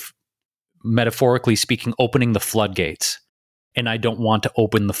sort of, metaphorically speaking, opening the floodgates. And I don't want to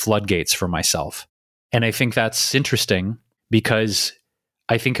open the floodgates for myself. And I think that's interesting because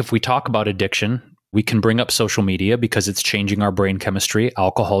I think if we talk about addiction, we can bring up social media because it's changing our brain chemistry.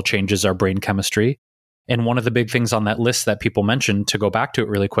 Alcohol changes our brain chemistry. And one of the big things on that list that people mentioned, to go back to it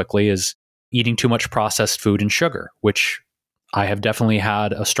really quickly, is eating too much processed food and sugar, which I have definitely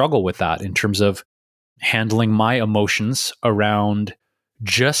had a struggle with that in terms of handling my emotions around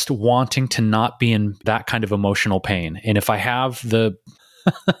just wanting to not be in that kind of emotional pain. And if I have the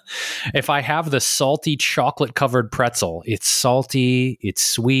salty chocolate covered pretzel, it's salty, it's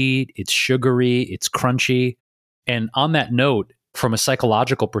sweet, it's sugary, it's crunchy. And on that note, from a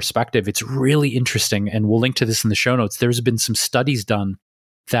psychological perspective, it's really interesting. And we'll link to this in the show notes. There's been some studies done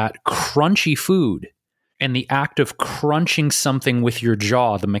that crunchy food and the act of crunching something with your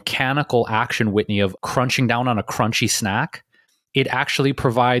jaw, the mechanical action, Whitney, of crunching down on a crunchy snack, it actually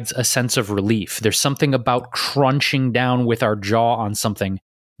provides a sense of relief. There's something about crunching down with our jaw on something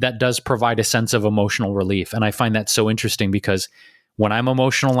that does provide a sense of emotional relief. And I find that so interesting because when I'm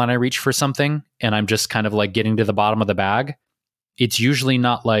emotional and I reach for something and I'm just kind of like getting to the bottom of the bag, it's usually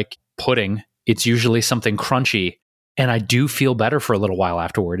not like pudding. It's usually something crunchy. And I do feel better for a little while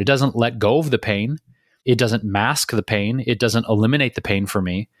afterward. It doesn't let go of the pain. It doesn't mask the pain. It doesn't eliminate the pain for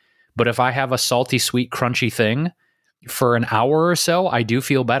me. But if I have a salty, sweet, crunchy thing for an hour or so, I do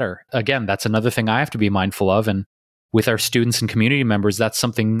feel better. Again, that's another thing I have to be mindful of. And with our students and community members, that's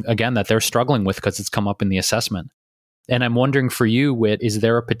something, again, that they're struggling with because it's come up in the assessment. And I'm wondering for you, Whit, is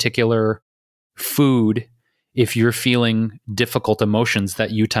there a particular food, if you're feeling difficult emotions,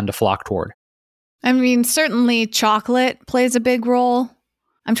 that you tend to flock toward? I mean, certainly chocolate plays a big role.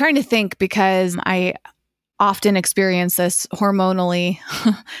 I'm trying to think because I often experience this hormonally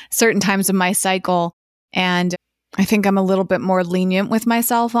certain times of my cycle. And I think I'm a little bit more lenient with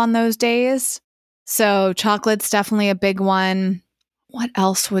myself on those days. So chocolate's definitely a big one. What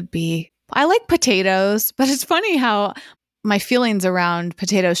else would be? I like potatoes, but it's funny how my feelings around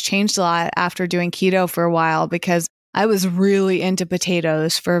potatoes changed a lot after doing keto for a while because I was really into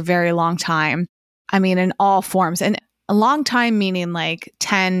potatoes for a very long time. I mean, in all forms. And a long time meaning like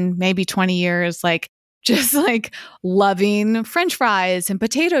 10, maybe 20 years, like just like loving French fries and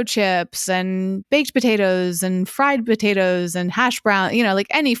potato chips and baked potatoes and fried potatoes and hash brown, like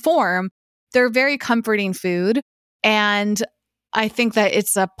any form. They're very comforting food. And I think that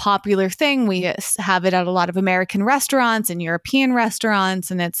it's a popular thing. We have it at a lot of American restaurants and European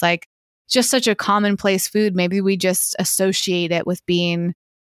restaurants. And it's like just such a commonplace food. Maybe we just associate it with being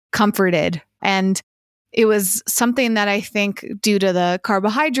comforted. And it was something that I think due to the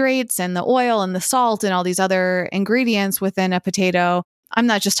carbohydrates and the oil and the salt and all these other ingredients within a potato, I'm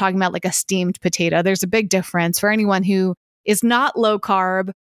not just talking about like a steamed potato. There's a big difference. For anyone who is not low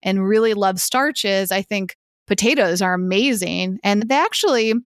carb and really loves starches, I think potatoes are amazing. And they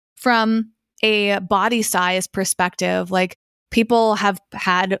actually, from a body size perspective, like people have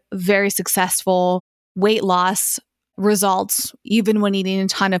had very successful weight loss results, even when eating a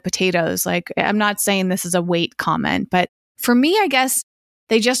ton of potatoes. Like, I'm not saying this is a weight comment, but for me, I guess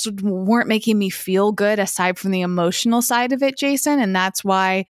they just weren't making me feel good aside from the emotional side of it, Jason. And that's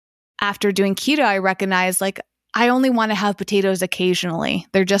why after doing keto, I recognized like, I only want to have potatoes occasionally.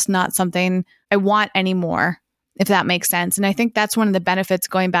 They're just not something I want anymore, if that makes sense. And I think that's one of the benefits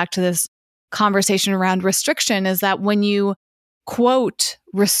going back to this conversation around restriction is that when you quote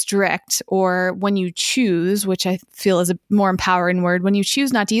restrict or when you choose, which I feel is a more empowering word, when you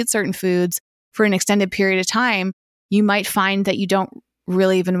choose not to eat certain foods for an extended period of time, you might find that you don't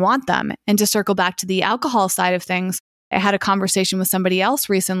really even want them. And to circle back to the alcohol side of things, I had a conversation with somebody else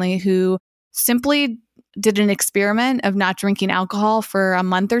recently who simply did an experiment of not drinking alcohol for a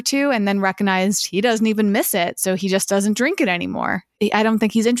month or two and then recognized he doesn't even miss it. So he just doesn't drink it anymore. I don't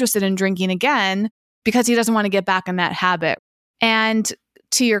think he's interested in drinking again because he doesn't want to get back in that habit. And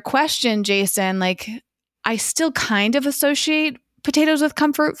to your question, Jason, like I still kind of associate potatoes with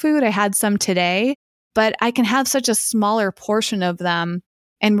comfort food. I had some today, but I can have such a smaller portion of them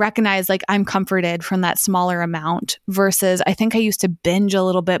and recognize like I'm comforted from that smaller amount versus I think I used to binge a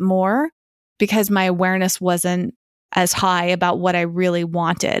little bit more because my awareness wasn't as high about what I really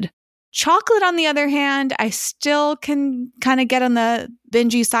wanted. Chocolate, on the other hand, I still can kind of get on the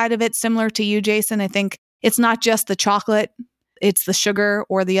bingey side of it, similar to you, Jason. I think it's not just the chocolate, it's the sugar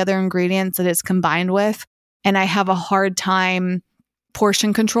or the other ingredients that it's combined with. And I have a hard time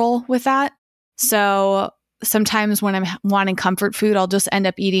portion control with that. So sometimes when I'm wanting comfort food, I'll just end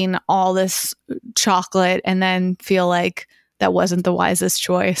up eating all this chocolate and then feel like that wasn't the wisest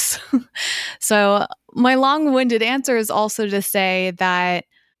choice. So my long-winded answer is also to say that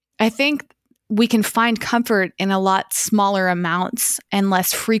I think we can find comfort in a lot smaller amounts and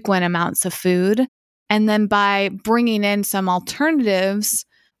less frequent amounts of food. And then by bringing in some alternatives,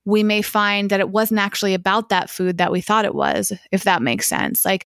 we may find that it wasn't actually about that food that we thought it was, if that makes sense.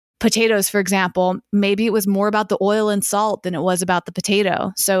 Like potatoes, for example, maybe it was more about the oil and salt than it was about the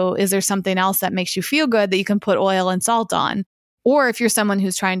potato. So is there something else that makes you feel good that you can put oil and salt on? Or if you're someone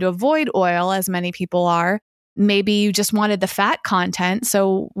who's trying to avoid oil, as many people are, maybe you just wanted the fat content.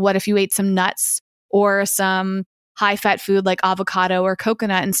 So what if you ate some nuts or some high-fat food like avocado or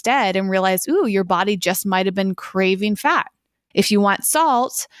coconut instead and realized, ooh, your body just might have been craving fat. If you want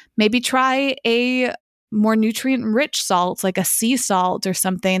salt, maybe try a more nutrient-rich salt, like a sea salt or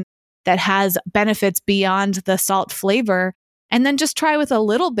something that has benefits beyond the salt flavor. And then just try with a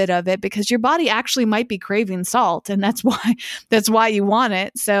little bit of it because your body actually might be craving salt. And that's why you want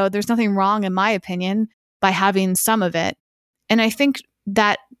it. So there's nothing wrong, in my opinion, by having some of it. And I think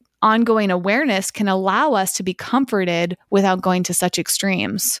that ongoing awareness can allow us to be comforted without going to such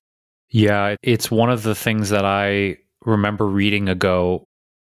extremes. Yeah, it's one of the things that I remember reading ago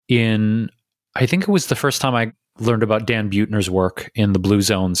I think it was the first time I learned about Dan Buettner's work in the Blue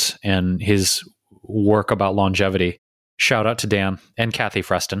Zones and his work about longevity. Shout out to Dan and Kathy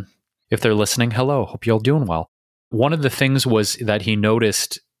Freston. If they're listening, hello, hope you're all doing well. One of the things was that he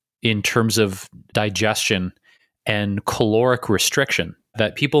noticed in terms of digestion and caloric restriction,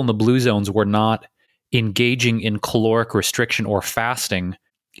 that people in the Blue Zones were not engaging in caloric restriction or fasting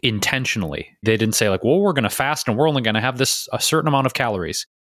intentionally. They didn't say like, well, we're going to fast and we're only going to have a certain amount of calories.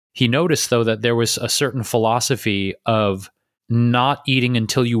 He noticed, though, that there was a certain philosophy of not eating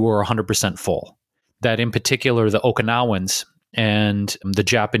until you were 100% full. That in particular, the Okinawans and the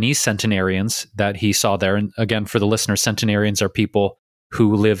Japanese centenarians that he saw there, and again, for the listeners, centenarians are people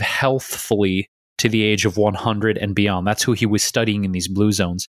who live healthfully to the age of 100 and beyond. That's who he was studying in these Blue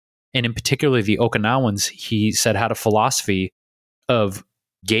Zones. And in particular, the Okinawans, he said, had a philosophy of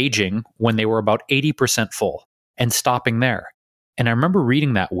gauging when they were about 80% full and stopping there. And I remember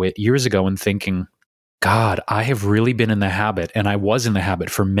reading that wit years ago and thinking, God, I have really been in the habit, and I was in the habit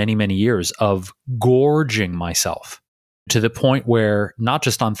for many, many years of gorging myself to the point where not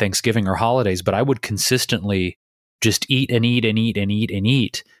just on Thanksgiving or holidays, but I would consistently just eat and eat and eat and eat and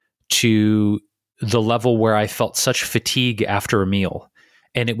eat to the level where I felt such fatigue after a meal.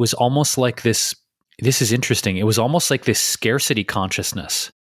 And it was almost like this is interesting. It was almost like this scarcity consciousness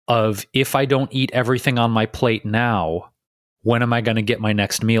of, if I don't eat everything on my plate now, when am I going to get my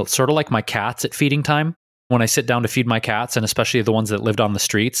next meal? It's sort of like my cats at feeding time. When I sit down to feed my cats, and especially the ones that lived on the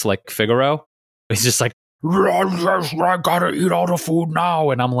streets, like Figaro, he's just like, I gotta eat all the food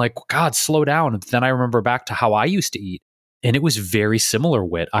now. And I'm like, God, slow down. And then I remember back to how I used to eat. And it was very similar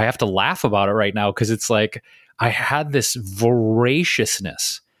wit. I have to laugh about it right now because it's like I had this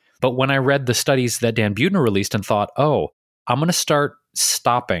voraciousness. But when I read the studies that Dan Buettner released and thought, oh, I'm going to start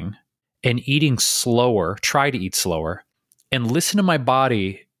stopping and eating slower, try to eat slower, and listen to my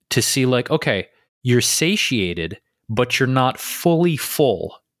body to see like, okay, you're satiated, but you're not fully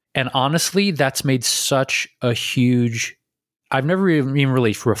full. And honestly, that's made such a huge, I've never even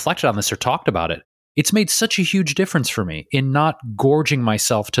really reflected on this or talked about it. It's made such a huge difference for me in not gorging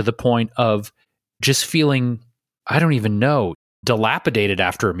myself to the point of just feeling, I don't even know, dilapidated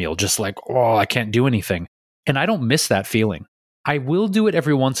after a meal, just like, oh, I can't do anything. And I don't miss that feeling. I will do it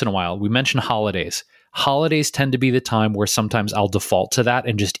every once in a while. We mentioned holidays. Holidays tend to be the time where sometimes I'll default to that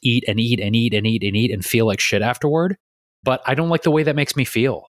and just eat and eat and eat and eat and eat and feel like shit afterward. But I don't like the way that makes me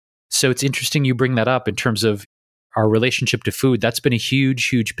feel. So it's interesting you bring that up in terms of our relationship to food. That's been a huge,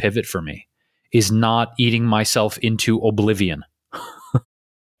 huge pivot for me, is not eating myself into oblivion.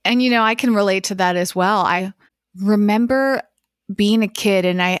 And, I can relate to that as well. I remember being a kid,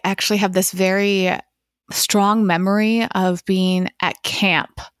 and I actually have this very strong memory of being at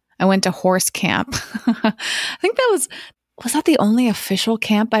camp. I went to horse camp. I think was that the only official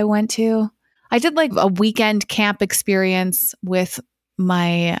camp I went to? I did like a weekend camp experience with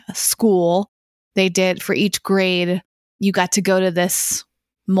my school. They did for each grade. You got to go to this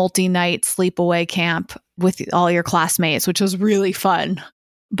multi-night sleepaway camp with all your classmates, which was really fun.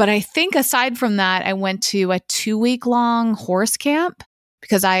 But I think aside from that, I went to a 2-week long horse camp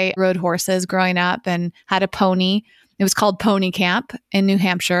because I rode horses growing up and had a pony. It was called Pony Camp in New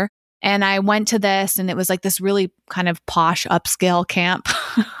Hampshire. And I went to this and it was like this really kind of posh upscale camp.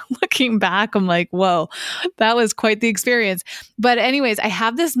 Looking back, I'm like, whoa, that was quite the experience. But anyways, I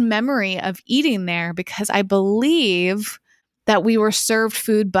have this memory of eating there because I believe that we were served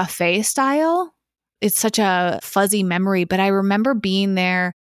food buffet style. It's such a fuzzy memory, but I remember being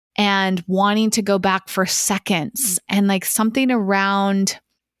there and wanting to go back for seconds and like something around.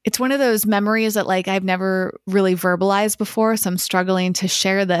 It's one of those memories that like I've never really verbalized before. So I'm struggling to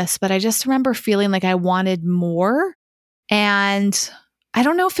share this, but I just remember feeling like I wanted more. And I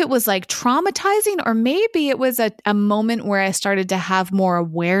don't know if it was like traumatizing or maybe it was a moment where I started to have more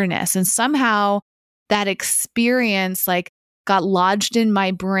awareness, and somehow that experience like got lodged in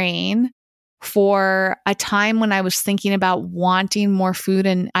my brain for a time when I was thinking about wanting more food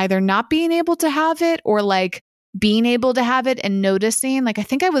and either not being able to have it or like being able to have it and noticing, like, I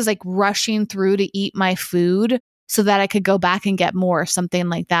think I was like rushing through to eat my food so that I could go back and get more, something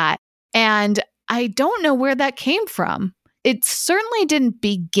like that. And I don't know where that came from. It certainly didn't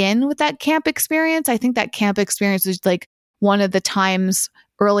begin with that camp experience. I think that camp experience was like one of the times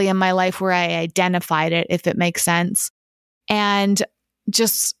early in my life where I identified it, if it makes sense. And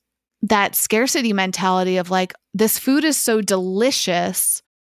just that scarcity mentality of like, this food is so delicious,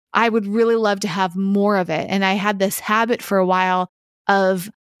 I would really love to have more of it. And I had this habit for a while of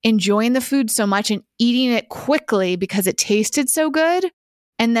enjoying the food so much and eating it quickly because it tasted so good.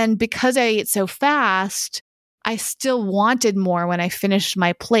 And then because I ate so fast, I still wanted more when I finished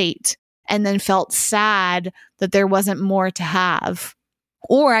my plate and then felt sad that there wasn't more to have.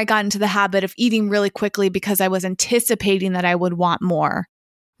 Or I got into the habit of eating really quickly because I was anticipating that I would want more,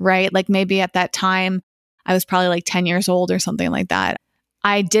 right? Like maybe at that time, I was probably like 10 years old or something like that.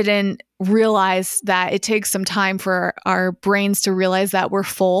 I didn't realize that it takes some time for our brains to realize that we're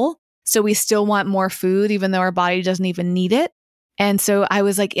full. So we still want more food, even though our body doesn't even need it. And so I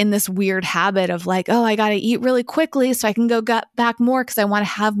was like in this weird habit of like, oh, I got to eat really quickly so I can go back more because I want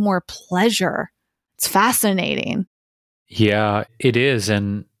to have more pleasure. It's fascinating. Yeah, it is.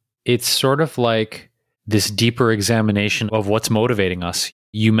 And it's sort of like this deeper examination of what's motivating us.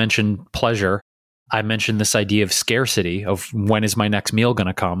 You mentioned pleasure. I mentioned this idea of scarcity of when is my next meal going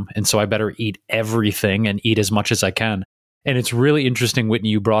to come? And so I better eat everything and eat as much as I can. And it's really interesting, Whitney,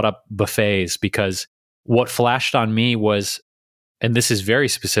 you brought up buffets because what flashed on me was, and this is very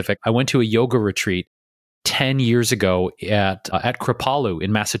specific, I went to a yoga retreat 10 years ago at Kripalu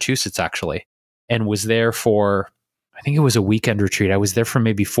in Massachusetts, actually, and was there for, I think it was a weekend retreat. I was there for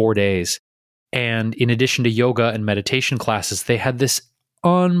maybe 4 days. And in addition to yoga and meditation classes, they had this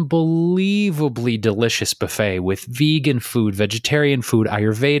unbelievably delicious buffet with vegan food, vegetarian food,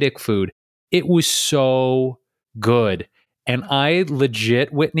 Ayurvedic food. It was so good. And I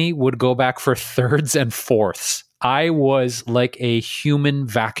legit, Whitney, would go back for thirds and fourths. I was like a human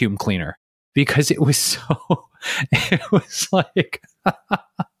vacuum cleaner because it was so, it was like,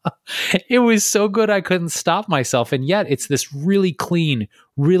 it was so good I couldn't stop myself. And yet it's this really clean,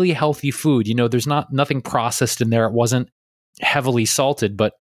 really healthy food. You know, there's nothing processed in there. It wasn't heavily salted,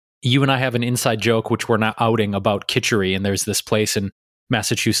 but you and I have an inside joke, which we're not outing, about kitchery. And there's this place in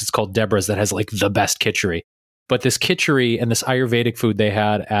Massachusetts called Deborah's that has like the best kitchery. But this kitchery and this Ayurvedic food they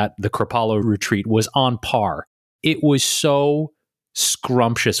had at the Kripalu retreat was on par. It was so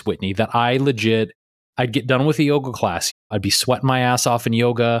scrumptious, Whitney, that I'd get done with a yoga class. I'd be sweating my ass off in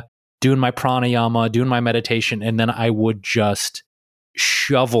yoga, doing my pranayama, doing my meditation, and then I would just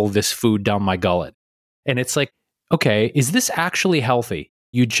shovel this food down my gullet. And it's like, okay, is this actually healthy?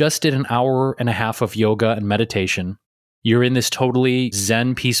 You just did an hour and a half of yoga and meditation. You're in this totally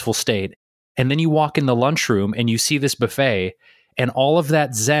zen, peaceful state. And then you walk in the lunchroom and you see this buffet, and all of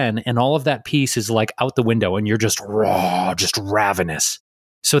that zen and all of that peace is like out the window, and you're just raw, just ravenous.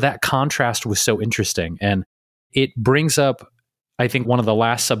 So that contrast was so interesting. And it brings up, I think, one of the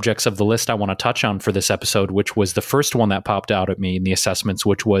last subjects of the list I want to touch on for this episode, which was the first one that popped out at me in the assessments,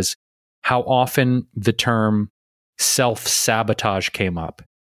 which was how often the term self-sabotage came up.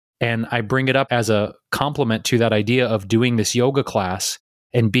 And I bring it up as a compliment to that idea of doing this yoga class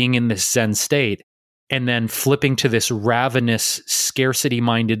and being in this zen state, and then flipping to this ravenous,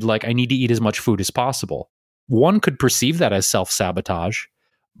 scarcity-minded, like, I need to eat as much food as possible. One could perceive that as self-sabotage,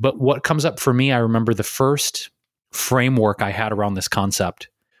 but what comes up for me, I remember the first framework I had around this concept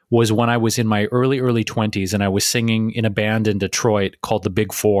was when I was in my early 20s, and I was singing in a band in Detroit called the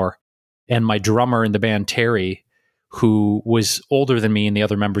Big Four. And my drummer in the band, Terry, who was older than me and the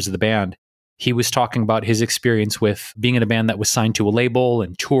other members of the band, he was talking about his experience with being in a band that was signed to a label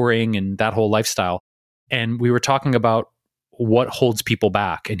and touring and that whole lifestyle. And we were talking about what holds people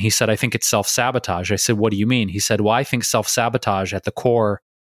back. And he said, I think it's self-sabotage. I said, what do you mean? He said, well, I think self-sabotage at the core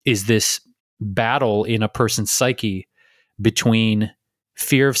is this battle in a person's psyche between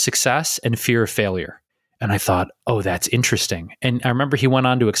fear of success and fear of failure. And I thought, oh, that's interesting. And I remember he went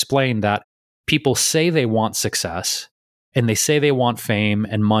on to explain that people say they want success and they say they want fame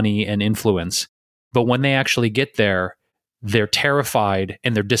and money and influence. But when they actually get there, they're terrified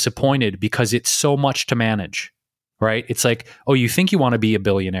and they're disappointed because it's so much to manage, right? It's like, oh, you think you want to be a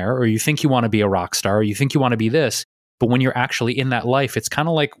billionaire, or you think you want to be a rock star, or you think you want to be this. But when you're actually in that life, it's kind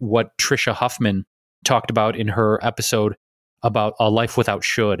of like what Tricia Huffman talked about in her episode about A Life Without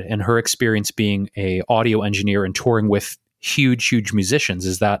Should, and her experience being a audio engineer and touring with huge musicians,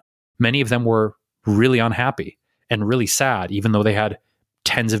 is that many of them were really unhappy and really sad, even though they had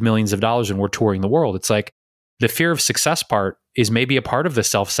tens of millions of dollars and were touring the world. It's like the fear of success part is maybe a part of the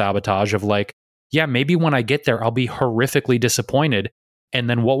self-sabotage of like, yeah, maybe when I get there, I'll be horrifically disappointed. And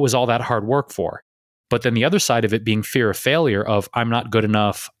then what was all that hard work for? But then the other side of it being fear of failure of I'm not good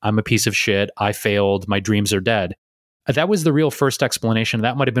enough, I'm a piece of shit, I failed, my dreams are dead. That was the real first explanation.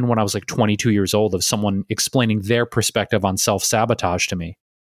 That might have been when I was like 22 years old, of someone explaining their perspective on self-sabotage to me.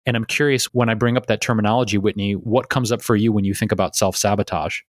 And I'm curious, when I bring up that terminology, Whitney, what comes up for you when you think about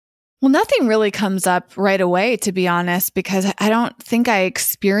self-sabotage? Well, nothing really comes up right away, to be honest, because I don't think I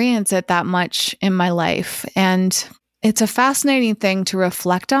experience it that much in my life. And it's a fascinating thing to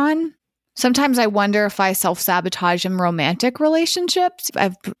reflect on. Sometimes I wonder if I self-sabotage in romantic relationships.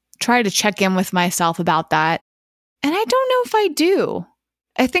 I've tried to check in with myself about that. And I don't know if I do.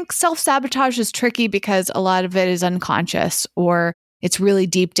 I think self-sabotage is tricky because a lot of it is unconscious, or it's really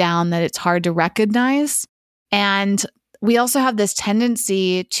deep down that it's hard to recognize. And we also have this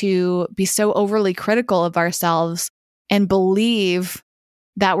tendency to be so overly critical of ourselves and believe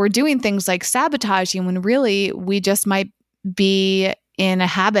that we're doing things like sabotaging when really we just might be in a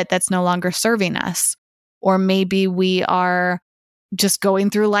habit that's no longer serving us. Or maybe we are just going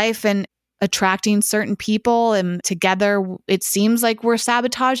through life and attracting certain people, and together it seems like we're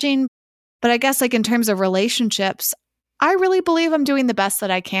sabotaging. But I guess like in terms of relationships, I really believe I'm doing the best that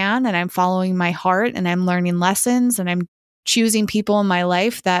I can, and I'm following my heart, and I'm learning lessons, and I'm choosing people in my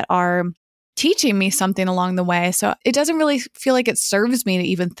life that are teaching me something along the way. So it doesn't really feel like it serves me to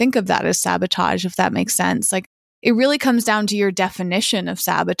even think of that as sabotage, if that makes sense. Like it really comes down to your definition of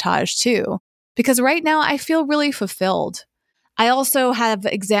sabotage too, because right now I feel really fulfilled. I also have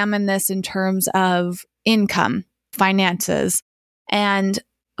examined this in terms of income, finances. And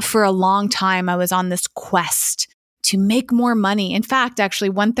for a long time, I was on this quest to make more money. In fact, actually,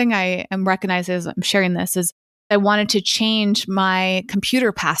 one thing I am recognizing as I'm sharing this is I wanted to change my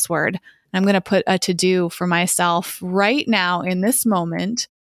computer password. I'm going to put a to-do for myself right now in this moment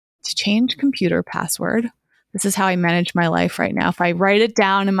to change computer password. This is how I manage my life right now. If I write it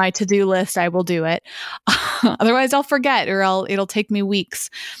down in my to-do list, I will do it. Otherwise, I'll forget, or it'll take me weeks.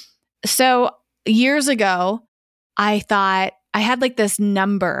 So years ago, I thought I had like this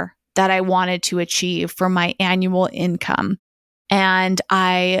number that I wanted to achieve for my annual income. And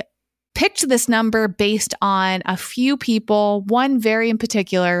I picked this number based on a few people, one very in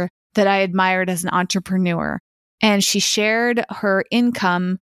particular that I admired as an entrepreneur. And she shared her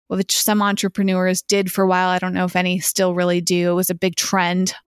income, which some entrepreneurs did for a while. I don't know if any still really do. It was a big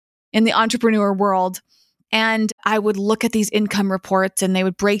trend in the entrepreneur world. And I would look at these income reports and they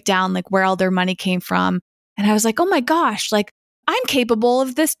would break down like where all their money came from. And I was like, oh my gosh, like I'm capable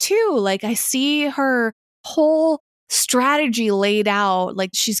of this too. Like I see her whole strategy laid out.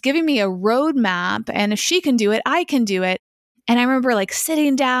 Like she's giving me a roadmap, and if she can do it, I can do it. And I remember like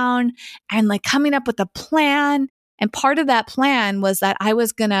sitting down and like coming up with a plan. And part of that plan was that I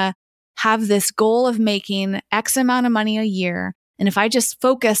was going to have this goal of making X amount of money a year. And if I just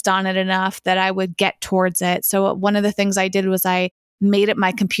focused on it enough, that I would get towards it. So one of the things I did was I made it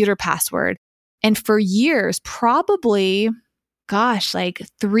my computer password. And for years, probably, like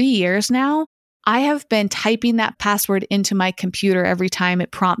 3 years now, I have been typing that password into my computer every time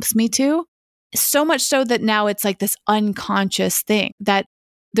it prompts me to. So much so that now it's like this unconscious thing that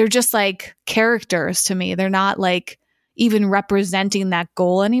they're just like characters to me. They're not like even representing that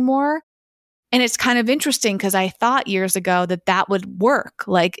goal anymore. And it's kind of interesting because I thought years ago that that would work.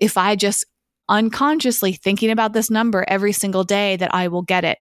 Like if I just unconsciously thinking about this number every single day, that I will get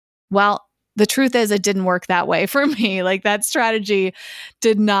it. Well, the truth is it didn't work that way for me. Like that strategy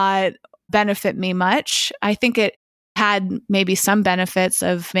did not benefit me much. I think it had maybe some benefits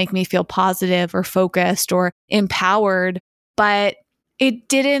of make me feel positive or focused or empowered, but it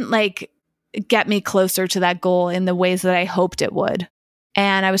didn't like get me closer to that goal in the ways that I hoped it would.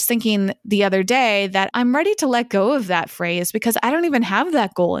 And I was thinking the other day that I'm ready to let go of that phrase because I don't even have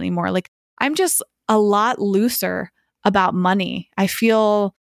that goal anymore. Like, I'm just a lot looser about money. I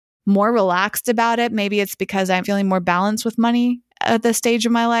feel more relaxed about it. Maybe it's because I'm feeling more balanced with money at this stage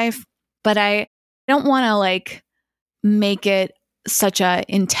of my life, but I don't want to like make it such a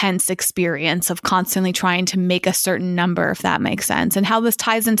intense experience of constantly trying to make a certain number, if that makes sense. And how this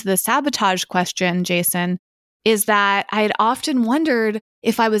ties into the sabotage question, Jason, is that I had often wondered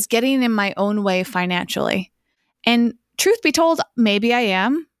if I was getting in my own way financially. And truth be told, maybe I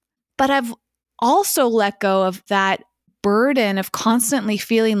am, but I've also let go of that burden of constantly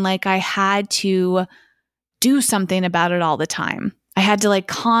feeling like I had to do something about it all the time. I had to like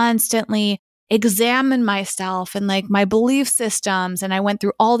constantly examine myself and like my belief systems. And I went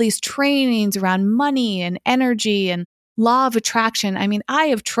through all these trainings around money and energy and law of attraction. I mean, I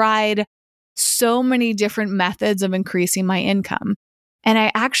have tried so many different methods of increasing my income. And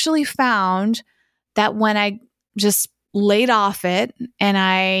I actually found that when I just laid off it and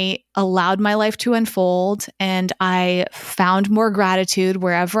I allowed my life to unfold and I found more gratitude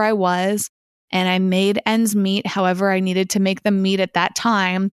wherever I was and I made ends meet however I needed to make them meet at that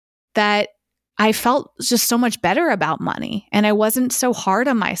time, that I felt just so much better about money. And I wasn't so hard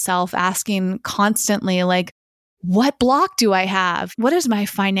on myself asking constantly, like, what block do I have? What is my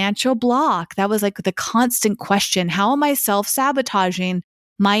financial block? That was like the constant question. How am I self-sabotaging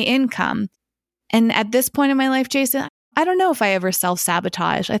my income? And at this point in my life, Jason, I don't know if I ever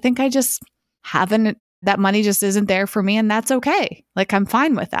self-sabotage. I think I just haven't, that money just isn't there for me, and that's okay. Like, I'm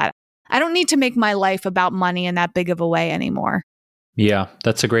fine with that. I don't need to make my life about money in that big of a way anymore. Yeah,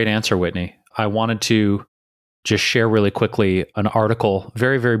 that's a great answer, Whitney. I wanted to just share really quickly an article,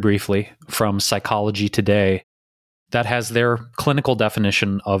 very, very briefly, from Psychology Today that has their clinical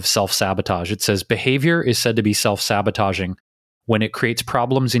definition of self-sabotage. It says, behavior is said to be self-sabotaging when it creates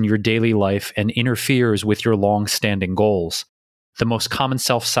problems in your daily life and interferes with your long-standing goals. The most common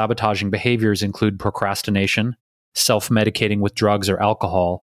self-sabotaging behaviors include procrastination, self-medicating with drugs or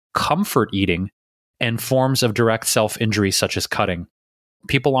alcohol, comfort eating, and forms of direct self-injury such as cutting.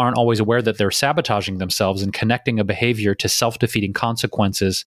 People aren't always aware that they're sabotaging themselves, and connecting a behavior to self-defeating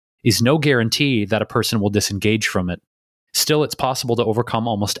consequences is no guarantee that a person will disengage from it. Still, it's possible to overcome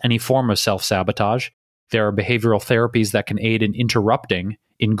almost any form of self-sabotage. There are behavioral therapies that can aid in interrupting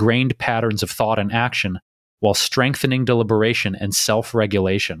ingrained patterns of thought and action while strengthening deliberation and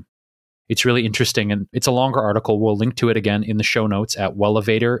self-regulation. It's really interesting, and it's a longer article. We'll link to it again in the show notes at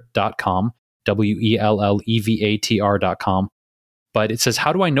wellevatr.com, wellevatr.com. But it says,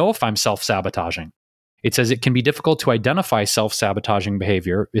 how do I know if I'm self-sabotaging? It says it can be difficult to identify self-sabotaging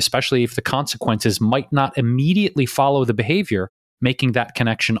behavior, especially if the consequences might not immediately follow the behavior, making that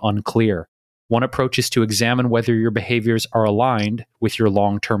connection unclear. One approach is to examine whether your behaviors are aligned with your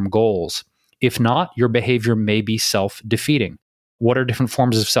long-term goals. If not, your behavior may be self-defeating. What are different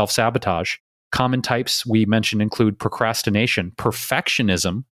forms of self-sabotage? Common types we mentioned include procrastination,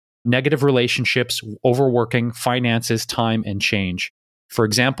 perfectionism, negative relationships, overworking, finances, time, and change. For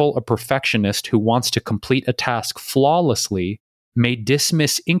example, a perfectionist who wants to complete a task flawlessly may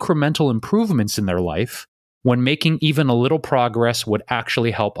dismiss incremental improvements in their life when making even a little progress would actually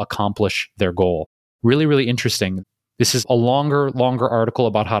help accomplish their goal. Really, really interesting. This is a longer article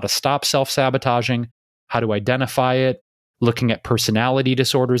about how to stop self-sabotaging, how to identify it, looking at personality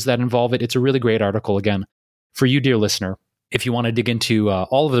disorders that involve it. It's a really great article, again, for you, dear listener. If you want to dig into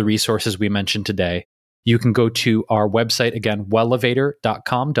all of the resources we mentioned today, you can go to our website, again,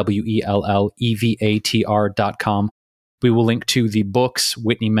 wellevatr.com, wellevatr.com. We will link to the books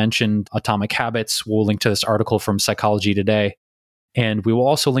Whitney mentioned, Atomic Habits. We'll link to this article from Psychology Today. And we will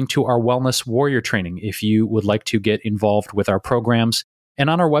also link to our Wellness Warrior training if you would like to get involved with our programs. And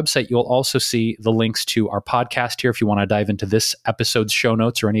on our website, you'll also see the links to our podcast here if you want to dive into this episode's show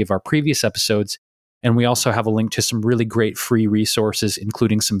notes or any of our previous episodes. And we also have a link to some really great free resources,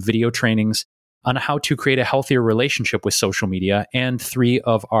 including some video trainings on how to create a healthier relationship with social media and 3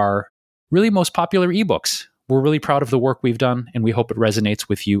 of our really most popular ebooks. We're really proud of the work we've done, and we hope it resonates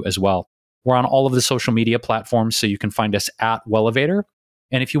with you as well. We're on all of the social media platforms, so you can find us at Wellevatr.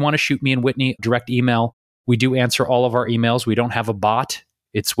 And if you want to shoot me and Whitney direct email, we do answer all of our emails. We don't have a bot.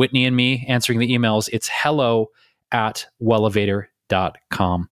 It's Whitney and me answering the emails. It's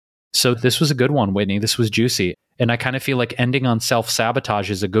hello@wellevatr.com. So this was a good one, Whitney. This was juicy. And I kind of feel like ending on self-sabotage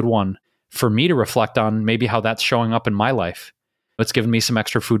is a good one for me to reflect on maybe how that's showing up in my life. It's given me some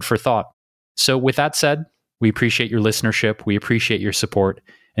extra food for thought. So with that said, we appreciate your listenership. We appreciate your support.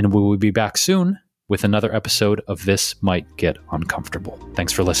 And we will be back soon with another episode of This Might Get Uncomfortable.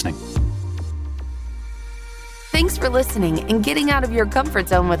 Thanks for listening. Thanks for listening and getting out of your comfort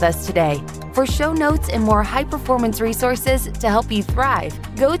zone with us today. For show notes and more high-performance resources to help you thrive,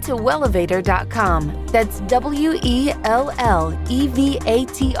 go to wellevatr.com. That's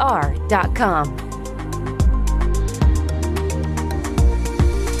WELLEVATR.com.